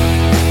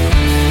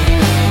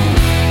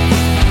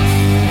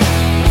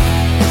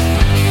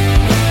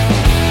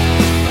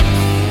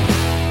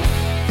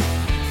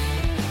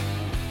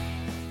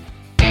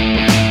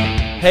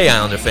 Hey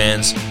Islander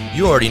fans,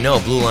 you already know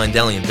Blue Line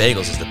Deli and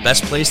Bagels is the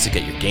best place to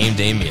get your game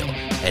day meal,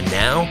 and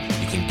now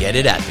you can get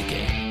it at the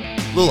game.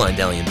 Blue Line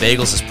Deli and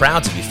Bagels is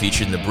proud to be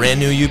featured in the brand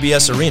new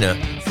UBS Arena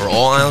for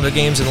all Islander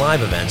games and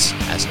live events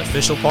as an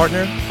official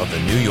partner of the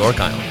New York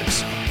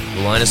Islanders.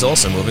 Blue Line is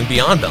also moving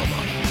beyond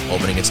Belmont,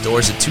 opening its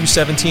doors at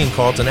 217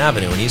 Carlton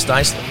Avenue in East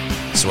Islip.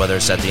 So whether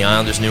it's at the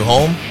Islanders' new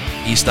home,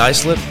 East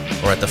Islip,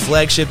 or at the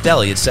flagship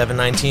deli at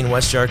 719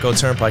 West Jericho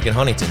Turnpike in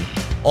Huntington,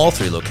 all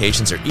three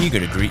locations are eager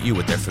to greet you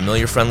with their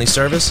familiar friendly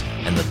service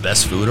and the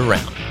best food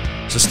around.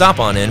 So stop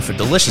on in for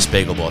delicious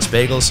Bagel Boss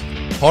bagels,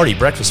 hearty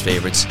breakfast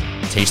favorites,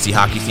 tasty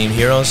hockey-themed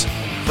heroes,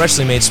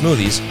 freshly made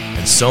smoothies,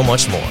 and so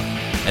much more.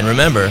 And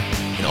remember,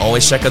 you can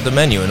always check out the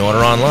menu and order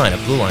online at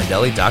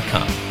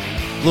BlueLineDeli.com.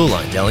 Blue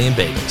Line Deli and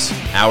Bagels.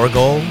 Our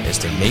goal is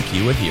to make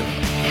you a hero.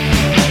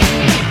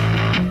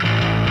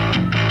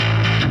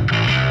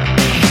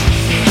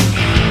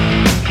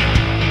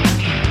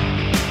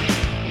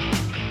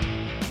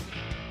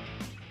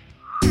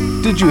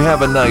 Did you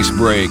have a nice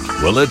break?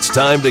 Well, it's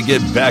time to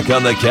get back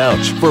on the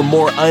couch for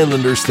more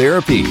Islanders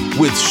therapy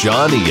with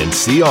Shawnee and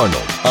C. Arnold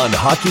on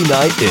Hockey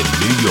Night in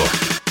New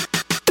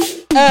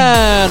York.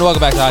 And welcome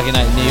back to Hockey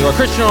Night in New York.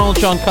 Christian Arnold,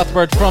 Sean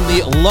Cuthbert from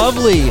the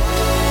lovely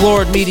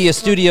Florida Media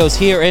Studios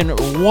here in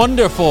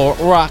wonderful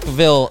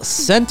Rockville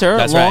Center,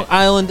 That's Long right.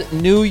 Island,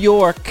 New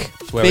York,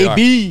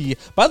 baby.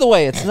 By the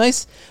way, it's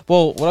nice.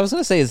 Well, what I was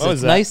going to say is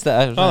it's nice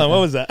that. Hold on,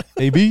 what was that?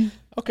 Baby.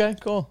 Okay,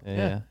 cool.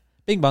 Yeah.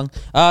 Bing bong.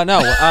 No.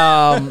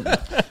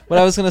 What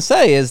I was going to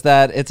say is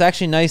that it's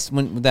actually nice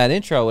when that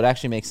intro would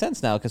actually make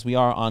sense now because we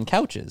are on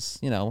couches.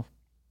 You know,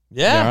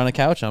 Yeah. you're on a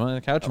couch. I'm on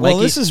a couch. Well,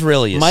 this is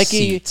really a Mikey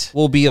seat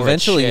will be or a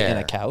eventually chair. in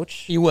a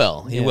couch. He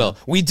will. He Yeah. will.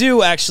 We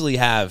do actually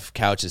have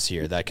couches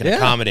here that can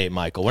accommodate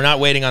Michael. We're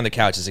not waiting on the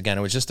couches again.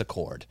 It was just a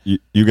cord.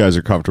 You guys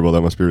are comfortable.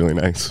 That must be really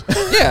nice.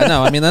 Yeah,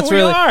 no, I mean that's we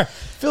really are.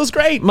 Feels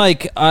great.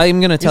 Mike. I'm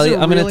gonna tell These you.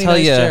 are I'm gonna really tell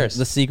nice you chairs.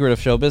 the secret of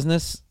show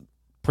business.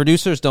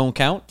 Producers don't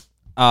count.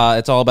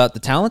 It's all about the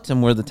talent,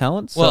 and we're the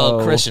talent. So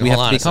Well, Christian, we have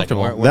hold to on be a second.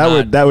 comfortable.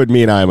 We're That would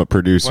mean I am a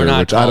producer, we're not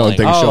which I don't calling-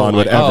 think Oh, Sean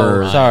would my God.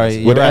 ever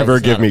Sorry, would you're ever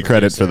right. give me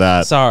credit for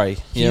that. Sorry,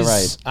 you're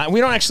He's- right.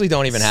 we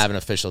don't even have an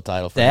official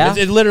title for Yeah? him.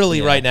 It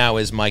literally right now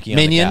is Mikey on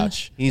Minion. the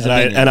couch. He's And a I,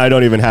 minion. and I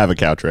don't even have a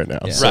couch right now,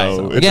 so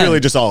Right. it's Again- really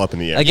just all up in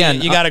the air.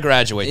 Again, You got to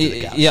graduate to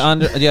the couch.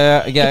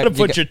 you gotta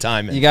put your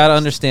time in. You got to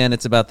understand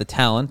it's about the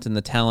talent, and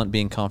the talent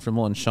being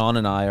comfortable. And Sean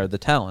and I are the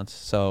talent.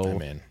 So I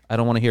mean, I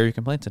don't want to hear your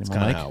complaints anymore.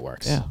 kinda Mike. how it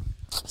works. Yeah.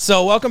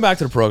 So, welcome back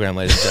to the program,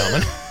 ladies and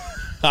gentlemen.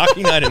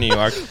 Hockey Night in New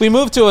York. We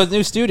moved to a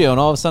new studio, and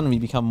all of a sudden we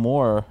become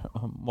more,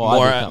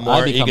 More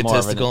I've become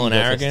egotistical and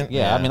egotistic- arrogant?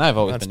 Yeah, I Yeah, mean, I've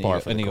always that's been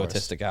par for an the course.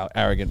 egotistic,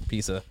 arrogant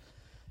piece of,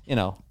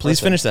 Please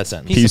person. finish that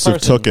sentence. Piece of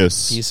person.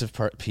 tuchus.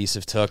 Piece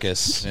of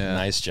tuchus. Yeah.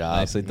 Nice job.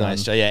 Nicely done.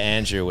 Nice job. Yeah,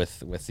 Andrew with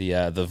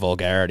the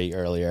vulgarity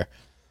earlier,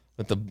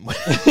 with the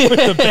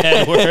with the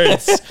bad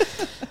words.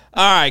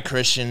 All right,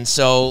 Christian.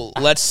 So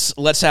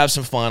let's have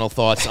some final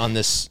thoughts on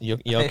this. You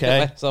I hit okay?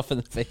 myself in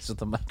the face with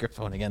the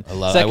microphone again.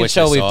 I Second wish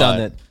show I we've saw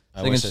done it. it.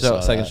 I wish I saw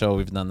Second that. show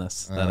we've done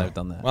this. That I've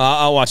done that. Well,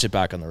 I'll watch it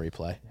back on the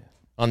replay,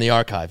 on the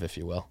archive, if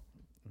you will,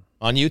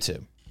 on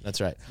YouTube. That's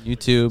right.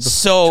 YouTube.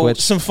 So, Twitch.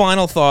 some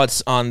final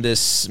thoughts on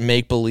this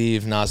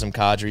make-believe Nazem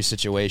Kadri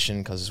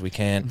situation, because we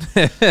can't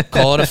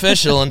call it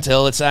official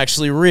until it's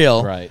actually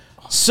real. Right.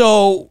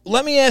 So,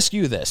 let me ask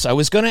you this. I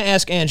was going to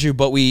ask Andrew,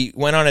 but we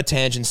went on a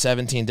tangent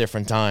 17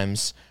 different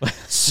times.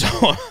 So,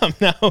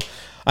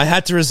 I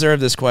had to reserve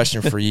this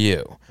question for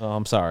you. Oh,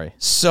 I'm sorry.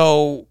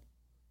 So,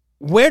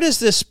 where does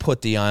this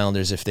put the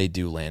Islanders if they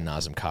do land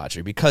Nazem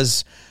Kadri?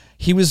 Because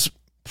he was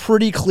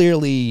pretty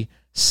clearly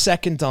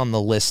second on the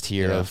list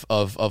here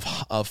of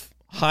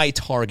high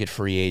target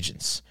free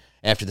agents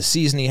after the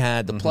season he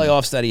had, the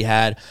playoffs that he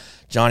had.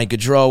 Johnny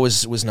Gaudreau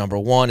was number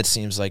one. It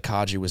seems like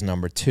Kadri was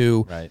number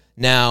two. Right.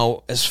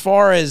 Now, as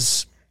far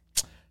as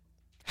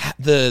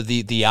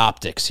the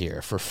optics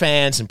here for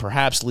fans and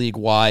perhaps league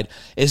wide,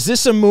 is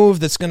this a move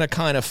that's going to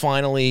kind of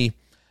finally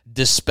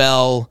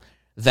dispel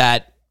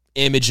that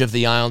image of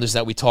the Islanders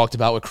that we talked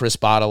about with Chris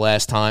Botta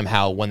last time,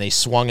 how when they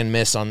swung and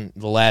missed on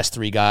the last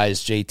three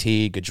guys,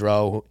 JT,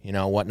 Gaudreau,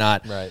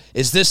 whatnot. Right.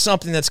 Is this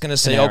something that's going to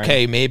say, Aaron.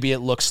 okay, maybe it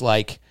looks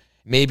like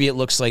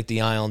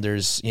the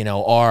Islanders,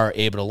 are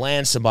able to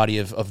land somebody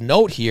of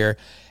note here?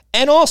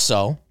 And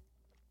also,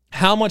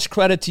 how much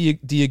credit do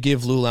you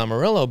give Lou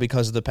Lamoriello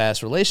because of the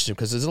past relationship?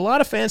 Because there's a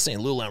lot of fans saying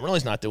Lou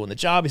Lamoriello's not doing the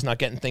job, he's not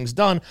getting things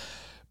done.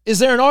 Is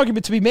there an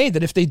argument to be made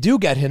that if they do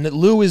get him, that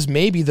Lou is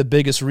maybe the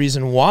biggest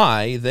reason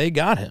why they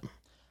got him?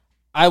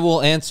 I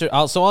will answer.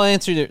 I'll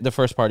answer the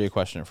first part of your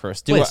question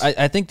first.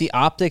 I think the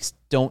optics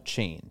don't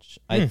change.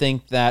 I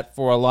think that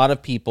for a lot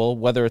of people,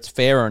 whether it's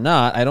fair or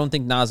not, I don't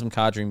think Nazem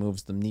Kadri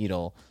moves the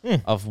needle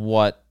of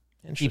what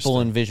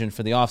people envision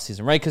for the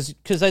offseason, right?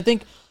 Because I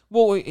think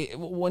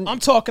when I'm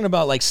talking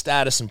about like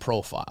status and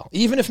profile.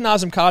 Even if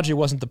Nazem Kadri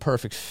wasn't the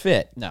perfect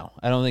fit, no,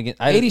 I don't think it.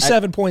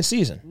 87-point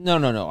season. No.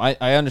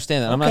 I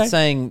understand that. I'm not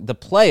saying the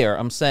player.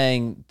 I'm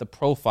saying the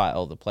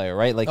profile of the player,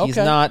 right? Like he's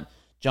not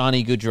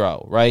Johnny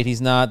Gaudreau, right? He's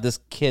not this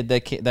kid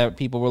that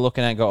people were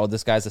looking at and go, oh,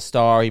 this guy's a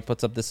star. He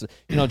puts up this,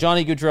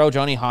 Johnny Gaudreau,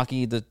 Johnny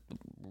Hockey, the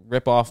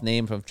rip-off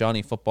name of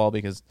Johnny Football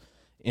because,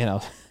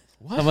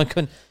 someone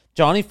couldn't.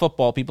 Johnny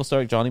Football, people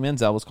started, Johnny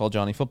Manziel was called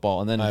Johnny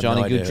Football, and then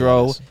Johnny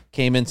Gaudreau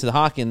came into the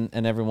hockey,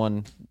 and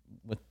everyone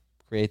with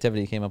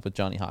creativity came up with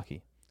Johnny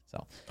Hockey.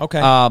 So Okay.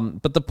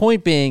 but the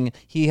point being,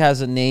 he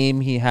has a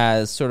name, he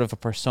has sort of a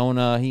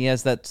persona, he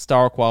has that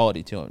star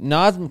quality to him.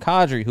 Nazem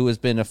Kadri, who has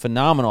been a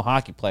phenomenal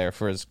hockey player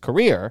for his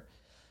career,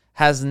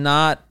 doesn't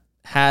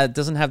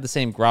have the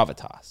same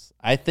gravitas.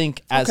 I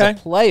think as a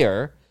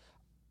player,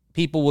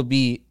 people would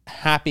be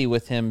happy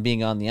with him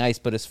being on the ice,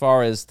 but as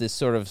far as this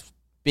sort of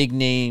big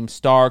name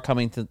star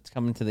coming to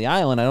the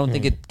island, I don't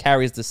think it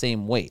carries the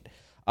same weight.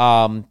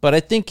 But I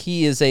think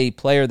he is a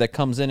player that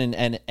comes in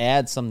and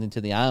adds something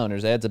to the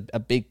Islanders, adds a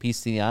big piece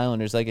to the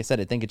Islanders. Like I said,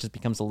 I think it just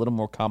becomes a little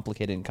more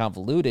complicated and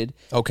convoluted.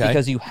 Okay.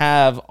 Because you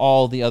have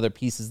all the other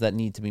pieces that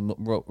need to be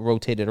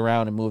rotated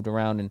around and moved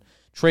around and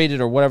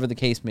traded or whatever the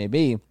case may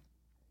be.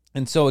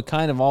 And so it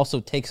kind of also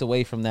takes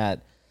away from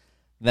that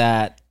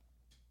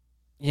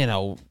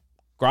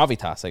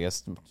gravitas, I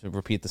guess, to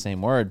repeat the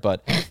same word.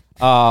 But,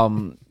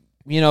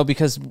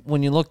 because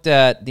when you looked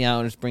at the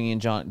Islanders bringing in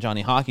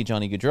Johnny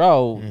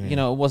Gaudreau,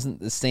 it wasn't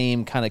the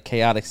same kind of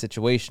chaotic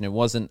situation. It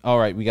wasn't, all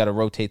right, we got to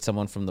rotate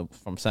someone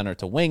from center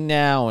to wing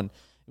now. And,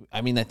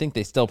 I mean, I think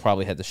they still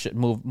probably had to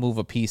move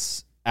a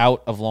piece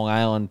out of Long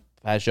Island,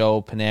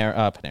 Pajot,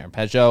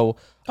 Pajot.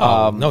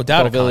 No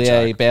doubt,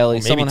 Beauvillier, Bailey.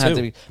 Well, someone had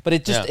to be, but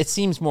it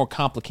seems more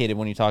complicated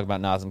when you talk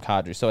about Nazem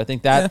Kadri. So I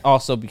think that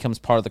also becomes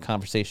part of the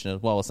conversation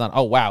as well. It's not,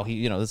 oh wow, this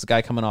is a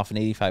guy coming off an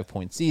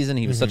 85-point season.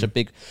 He was such a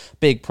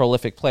big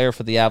prolific player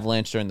for the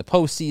Avalanche during the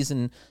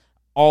postseason.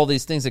 All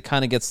these things, it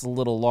kind of gets a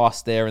little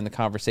lost there in the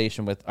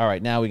conversation with, all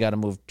right, now we got to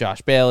move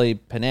Josh Bailey,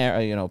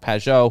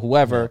 Pajot,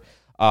 whoever.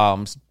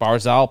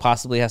 Barzal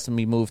possibly has to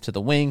be moved to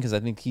the wing because I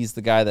think he's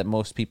the guy that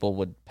most people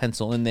would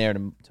pencil in there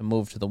to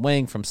move to the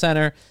wing from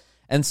center.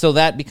 And so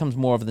that becomes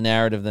more of the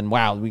narrative than,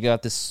 wow, we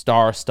got this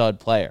star stud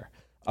player.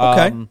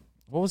 Okay.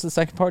 What was the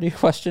second part of your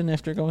question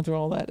after going through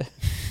all that?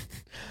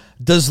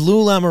 Does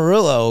Lou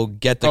Lamoriello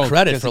get the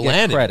credit for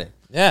landing? Credit.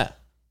 Yeah.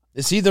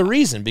 Is he the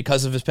reason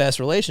because of his past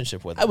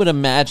relationship with him? I would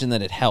imagine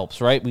that it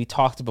helps, right? We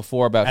talked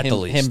before about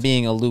him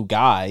being a Lou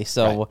guy.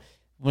 So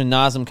when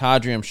Nazem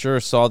Kadri, I'm sure,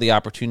 saw the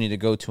opportunity to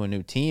go to a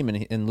new team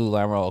and Lou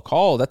Lamoriello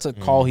call, that's a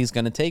call he's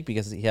going to take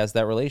because he has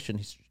that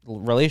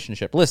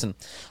relationship. Listen,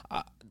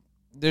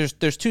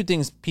 there's two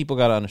things people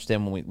got to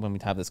understand when we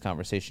have this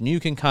conversation. You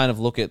can kind of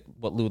look at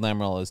what Lou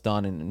Lamoriello has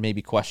done and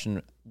maybe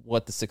question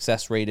what the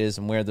success rate is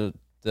and where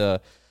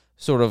the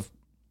sort of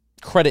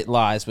credit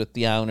lies with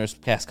the Islanders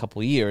past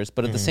couple of years.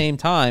 But at the same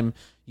time,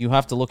 you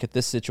have to look at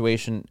this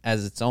situation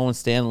as its own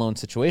standalone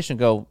situation.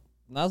 Go,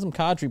 Nazem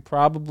Kadri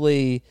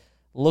probably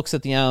looks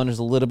at the Islanders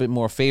a little bit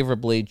more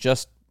favorably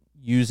just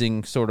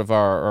using sort of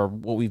our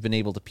what we've been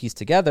able to piece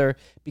together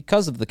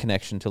because of the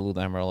connection to Lou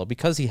Lamoriello,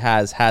 because he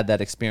has had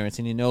that experience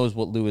and he knows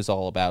what Lou is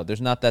all about.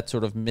 There's not that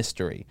sort of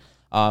mystery.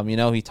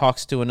 He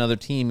talks to another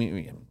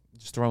team,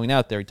 just throwing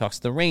out there, he talks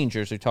to the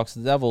Rangers or he talks to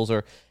the Devils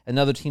or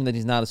another team that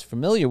he's not as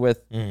familiar with.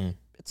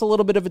 It's a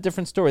little bit of a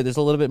different story. There's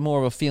a little bit more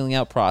of a feeling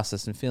out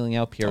process and feeling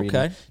out period.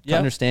 Okay.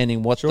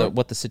 Understanding what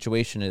the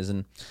situation is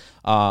and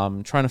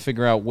trying to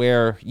figure out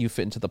where you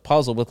fit into the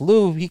puzzle. With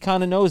Lou, he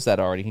kind of knows that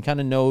already. He kind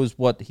of knows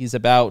what he's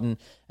about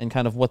and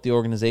kind of what the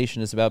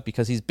organization is about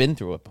because he's been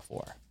through it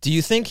before. Do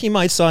you think he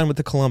might sign with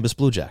the Columbus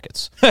Blue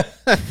Jackets?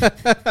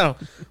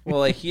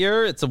 Well, I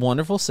hear it's a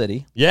wonderful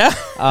city. Yeah,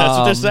 that's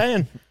what they're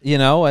saying.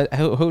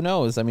 Who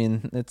knows? I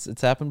mean,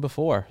 it's happened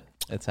before.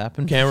 It's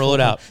happened. Can't rule it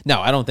out.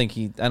 No, I don't think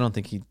he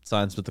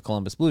signs with the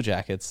Columbus Blue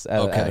Jackets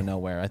out of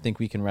nowhere. I think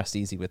we can rest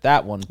easy with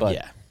that one.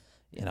 But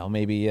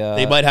maybe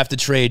they might have to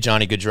trade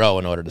Johnny Gaudreau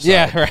in order to sign.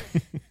 Yeah, right.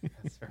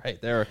 That's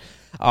right. There.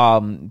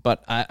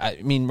 But I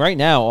mean, right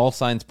now, all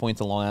signs point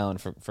to Long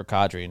Island for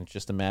Kadri, and it's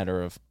just a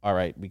matter of, all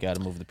right, we got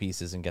to move the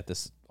pieces and get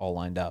this all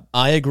lined up.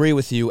 I agree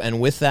with you, and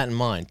with that in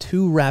mind,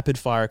 2 rapid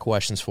fire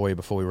questions for you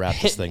before we wrap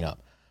this thing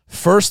up.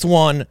 First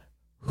one: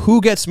 who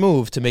gets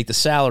moved to make the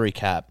salary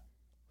cap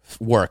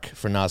work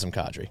for Nazem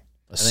Kadri,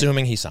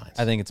 assuming he signs?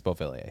 I think it's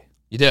Beauvillier.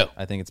 You do?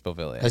 I think it's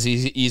Beauvillier. Because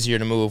he's easier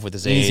to move with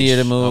his age. Easier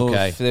to move.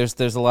 Okay.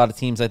 There's a lot of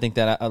teams, I think,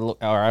 that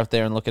are out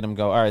there and look at him and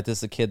go, all right, this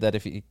is a kid that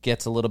if he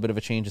gets a little bit of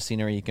a change of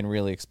scenery, he can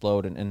really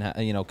explode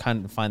and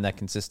kind of find that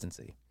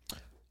consistency.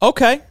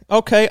 Okay.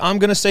 I'm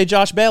going to say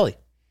Josh Bailey.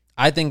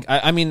 I think,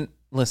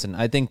 listen,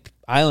 I think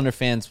Islander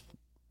fans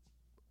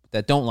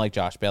that don't like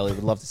Josh Bailey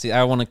would love to see.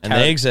 I want to, and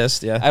they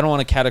exist. Yeah, I don't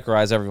want to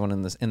categorize everyone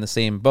in the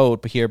same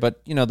boat, but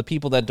the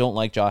people that don't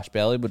like Josh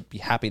Bailey would be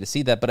happy to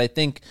see that. But I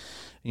think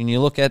when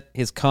you look at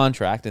his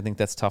contract, I think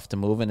that's tough to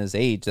move, and his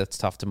age, that's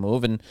tough to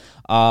move. And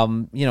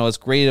as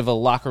great of a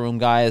locker room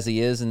guy as he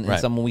is, and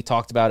someone we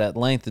talked about at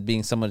length as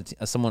being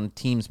someone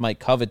teams might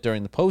covet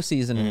during the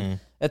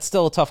postseason. That's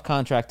still a tough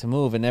contract to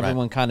move, and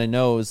everyone kind of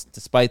knows,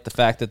 despite the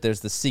fact that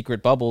there's this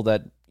secret bubble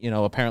that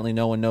apparently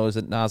no one knows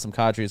that Nazem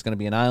Kadri is going to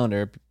be an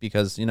Islander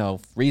because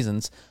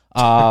reasons.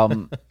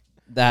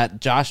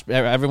 That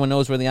everyone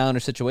knows where the Islander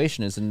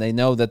situation is, and they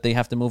know that they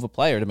have to move a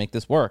player to make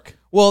this work.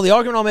 Well, the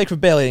argument I'll make for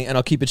Bailey, and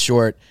I'll keep it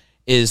short,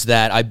 is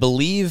that I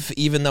believe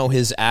even though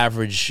his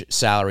average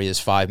salary is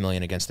 $5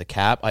 million against the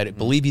cap, I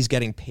believe he's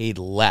getting paid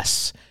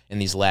less in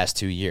these last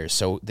 2 years.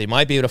 So they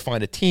might be able to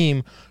find a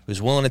team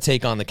who's willing to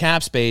take on the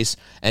cap space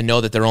and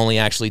know that they're only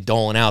actually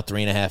doling out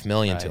 $3.5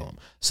 million to him.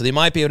 So they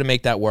might be able to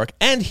make that work.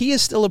 And he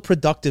is still a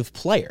productive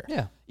player.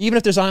 Yeah. Even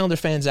if there's Islander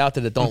fans out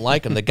there that don't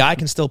like him, the guy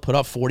can still put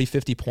up 40,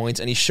 50 points,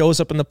 and he shows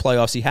up in the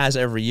playoffs. He has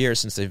every year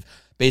since they've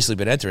basically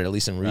been entering, at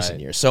least in recent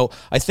years. So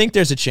I think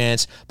there's a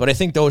chance, but I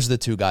think those are the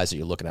 2 guys that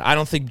you're looking at. I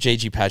don't think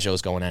J.G. Pajot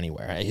is going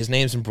anywhere. His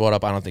name's been brought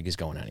up. I don't think he's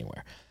going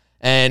anywhere.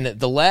 And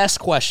the last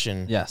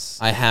question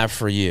I have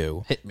for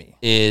you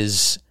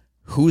is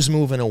who's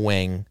moving a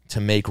wing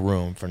to make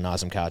room for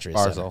Nazem Kadri?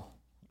 Barzal.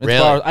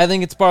 Really? I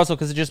think it's Barzal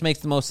because it just makes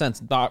the most sense.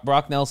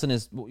 Brock Nelson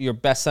is your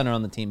best center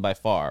on the team by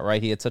far,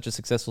 right? He had such a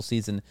successful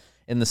season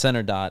in the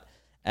center dot,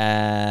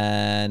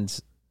 and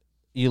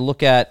you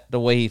look at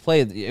the way he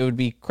played, it would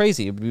be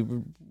crazy.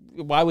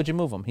 Why would you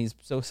move him? He's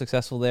so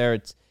successful there.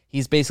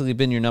 he's basically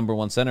been your number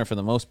one center for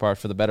the most part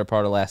for the better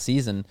part of last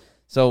season.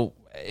 So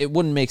it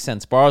wouldn't make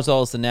sense.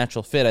 Barzal is the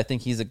natural fit. I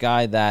think he's a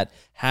guy that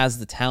has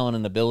the talent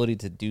and ability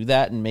to do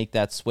that and make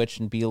that switch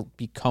and be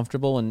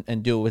comfortable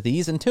and do it with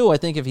ease. And two, I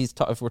think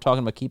if we're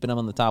talking about keeping him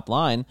on the top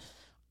line,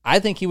 I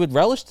think he would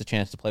relish the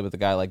chance to play with a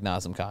guy like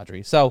Nazem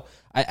Kadri. So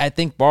I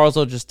think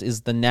Barzal just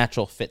is the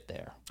natural fit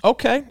there.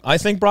 Okay, I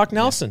think Brock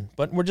Nelson,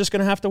 but we're just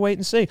going to have to wait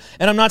and see.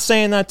 And I'm not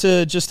saying that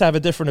to just have a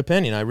different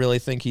opinion. I really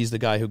think he's the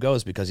guy who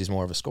goes because he's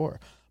more of a scorer.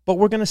 But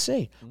we're going to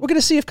see. We're going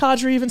to see if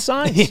Kadri even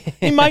signs.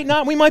 He might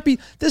not. We might be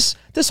this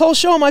whole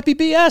show might be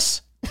BS.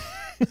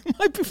 It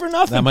might be for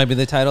nothing. That might be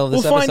the title of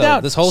this episode. We'll find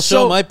out. This whole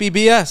show might be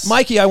BS.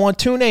 Mikey, I want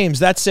 2 names.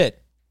 That's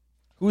it.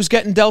 Who's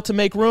getting dealt to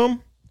make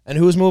room and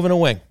who's moving a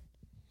wing?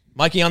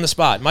 Mikey on the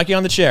spot. Mikey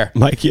on the chair.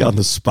 Mikey on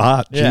the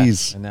spot. Yeah.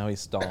 Jeez. And now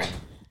he's stalling.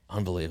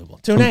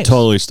 Unbelievable. 2 names.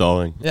 Totally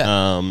stalling.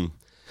 Yeah.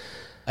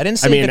 I didn't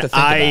say I mean, get to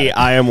think about it.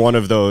 I am one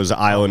of those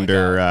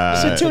Islander.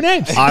 I said 2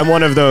 names. I'm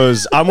one of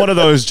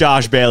those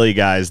Josh Bailey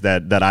guys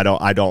that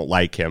I don't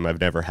like him.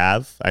 I've never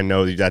have. I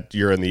know that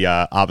you're in the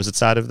opposite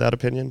side of that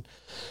opinion.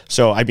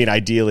 So I mean,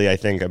 ideally, I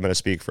think I'm going to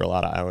speak for a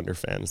lot of Islander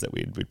fans that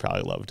we'd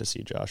probably love to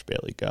see Josh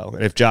Bailey go.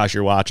 And if Josh,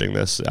 you're watching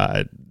this,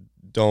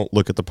 don't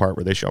look at the part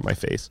where they show my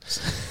face.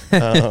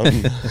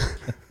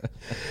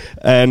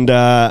 And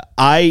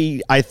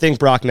I think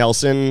Brock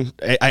Nelson,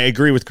 I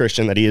agree with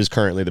Christian that he is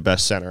currently the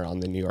best center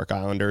on the New York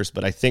Islanders,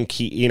 but I think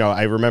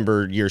I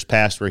remember years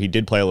past where he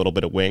did play a little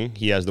bit of wing.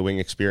 He has the wing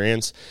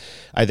experience.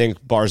 I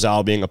think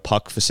Barzal being a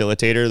puck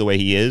facilitator the way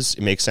he is,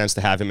 it makes sense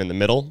to have him in the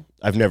middle.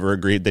 I've never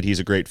agreed that he's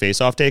a great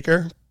face-off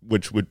taker,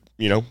 which would,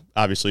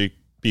 obviously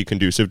be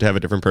conducive to have a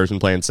different person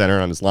playing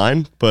center on his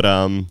line, but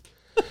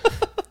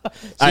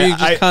So you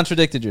just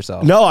contradicted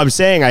yourself. No, I'm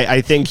saying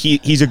I think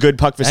he's a good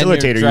puck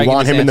facilitator. You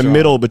want him in the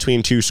middle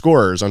between 2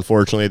 scorers.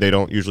 Unfortunately, they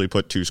don't usually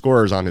put 2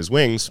 scorers on his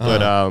wings,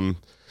 but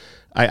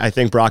I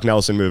think Brock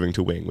Nelson moving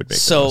to wing would make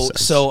the most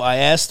sense. So I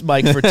asked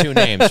Mike for 2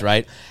 names,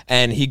 right?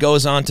 And he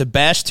goes on to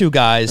bash 2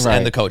 guys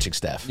and the coaching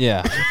staff.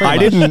 Yeah, I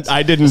didn't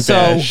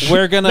bash.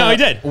 We're gonna. No, he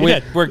did.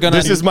 We're gonna.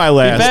 This is my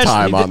last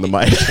time on the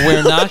mic.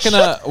 We're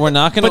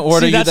not gonna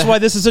order you. That's why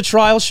this is a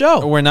trial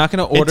show. We're not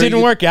gonna order. It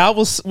didn't work out.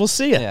 We'll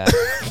see it. Yeah.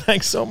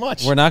 Thanks so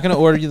much. We're not gonna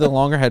order you the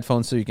longer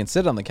headphones so you can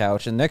sit on the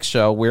couch. And next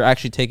show, we're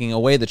actually taking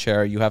away the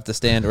chair. You have to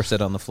stand or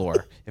sit on the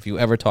floor if you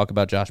ever talk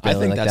about Josh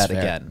Bailey like that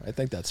again. I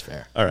think that's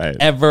fair. All right.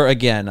 Ever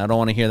again. I don't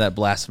want to hear that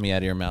blasphemy out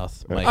of your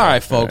mouth, Mike. All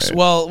right, folks.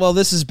 All right. Well,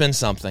 this has been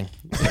something.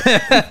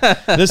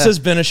 This has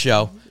been a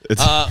show.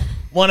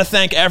 Want to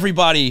thank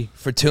everybody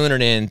for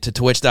tuning in to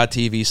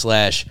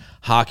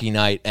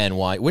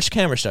twitch.tv/HockeyNightNY. Which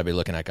camera should I be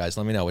looking at, guys?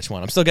 Let me know which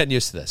one. I'm still getting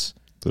used to this.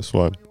 This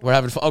one. We're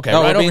having fun. Okay,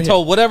 no, right we're being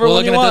told whatever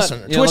one you want.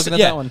 You're looking at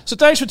that one. So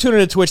thanks for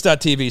tuning in to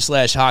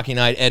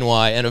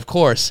twitch.tv/HockeyNightNY. And, of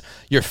course,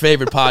 your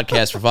favorite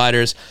podcast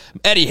providers.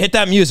 Eddie, hit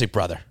that music,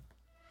 brother.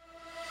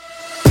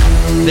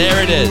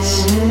 There it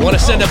is. I want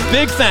to send a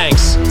big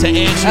thanks to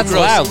Andrew That's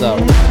Gross. loud, though.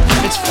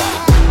 It's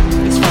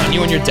fine. It's fine.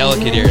 You and your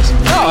delicate ears.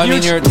 No, I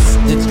mean,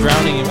 it's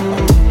drowning you.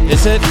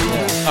 Is it?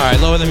 Yeah. All right,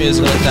 lower the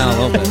music. Slow it down a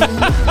little bit.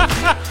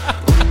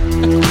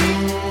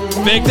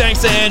 Big thanks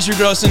to Andrew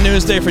Gross and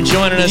Newsday for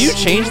joining us. Did you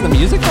change the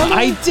music on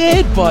I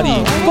did,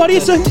 buddy. Buddy,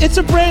 it's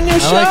a brand new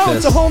show. Like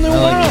it's a whole new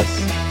world.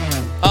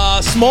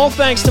 Like small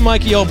thanks to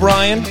Mikey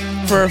O'Brien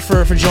for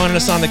joining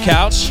us on the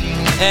couch.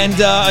 And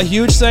a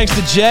huge thanks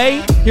to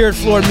Jay here at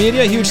Floored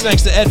Media. A huge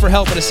thanks to Ed for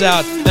helping us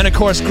out. And, of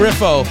course,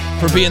 Griffo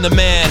for being the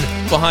man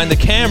behind the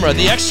camera,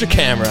 the extra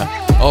camera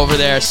over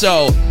there.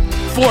 So,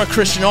 for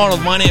Christian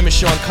Arnold, my name is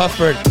Sean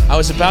Cuthbert. I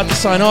was about to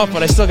sign off,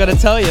 but I still got to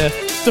tell you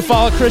to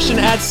follow Christian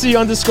at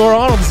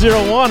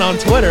 @C_Arnold01 on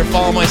Twitter.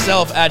 Follow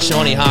myself at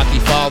Shawnee Hockey.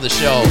 Follow the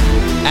show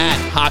at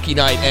Hockey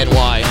Night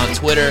NY on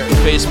Twitter,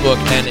 Facebook,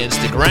 and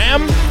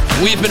Instagram.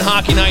 We've been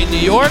Hockey Night in New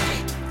York.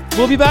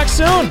 We'll be back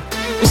soon.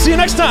 We'll see you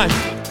next time.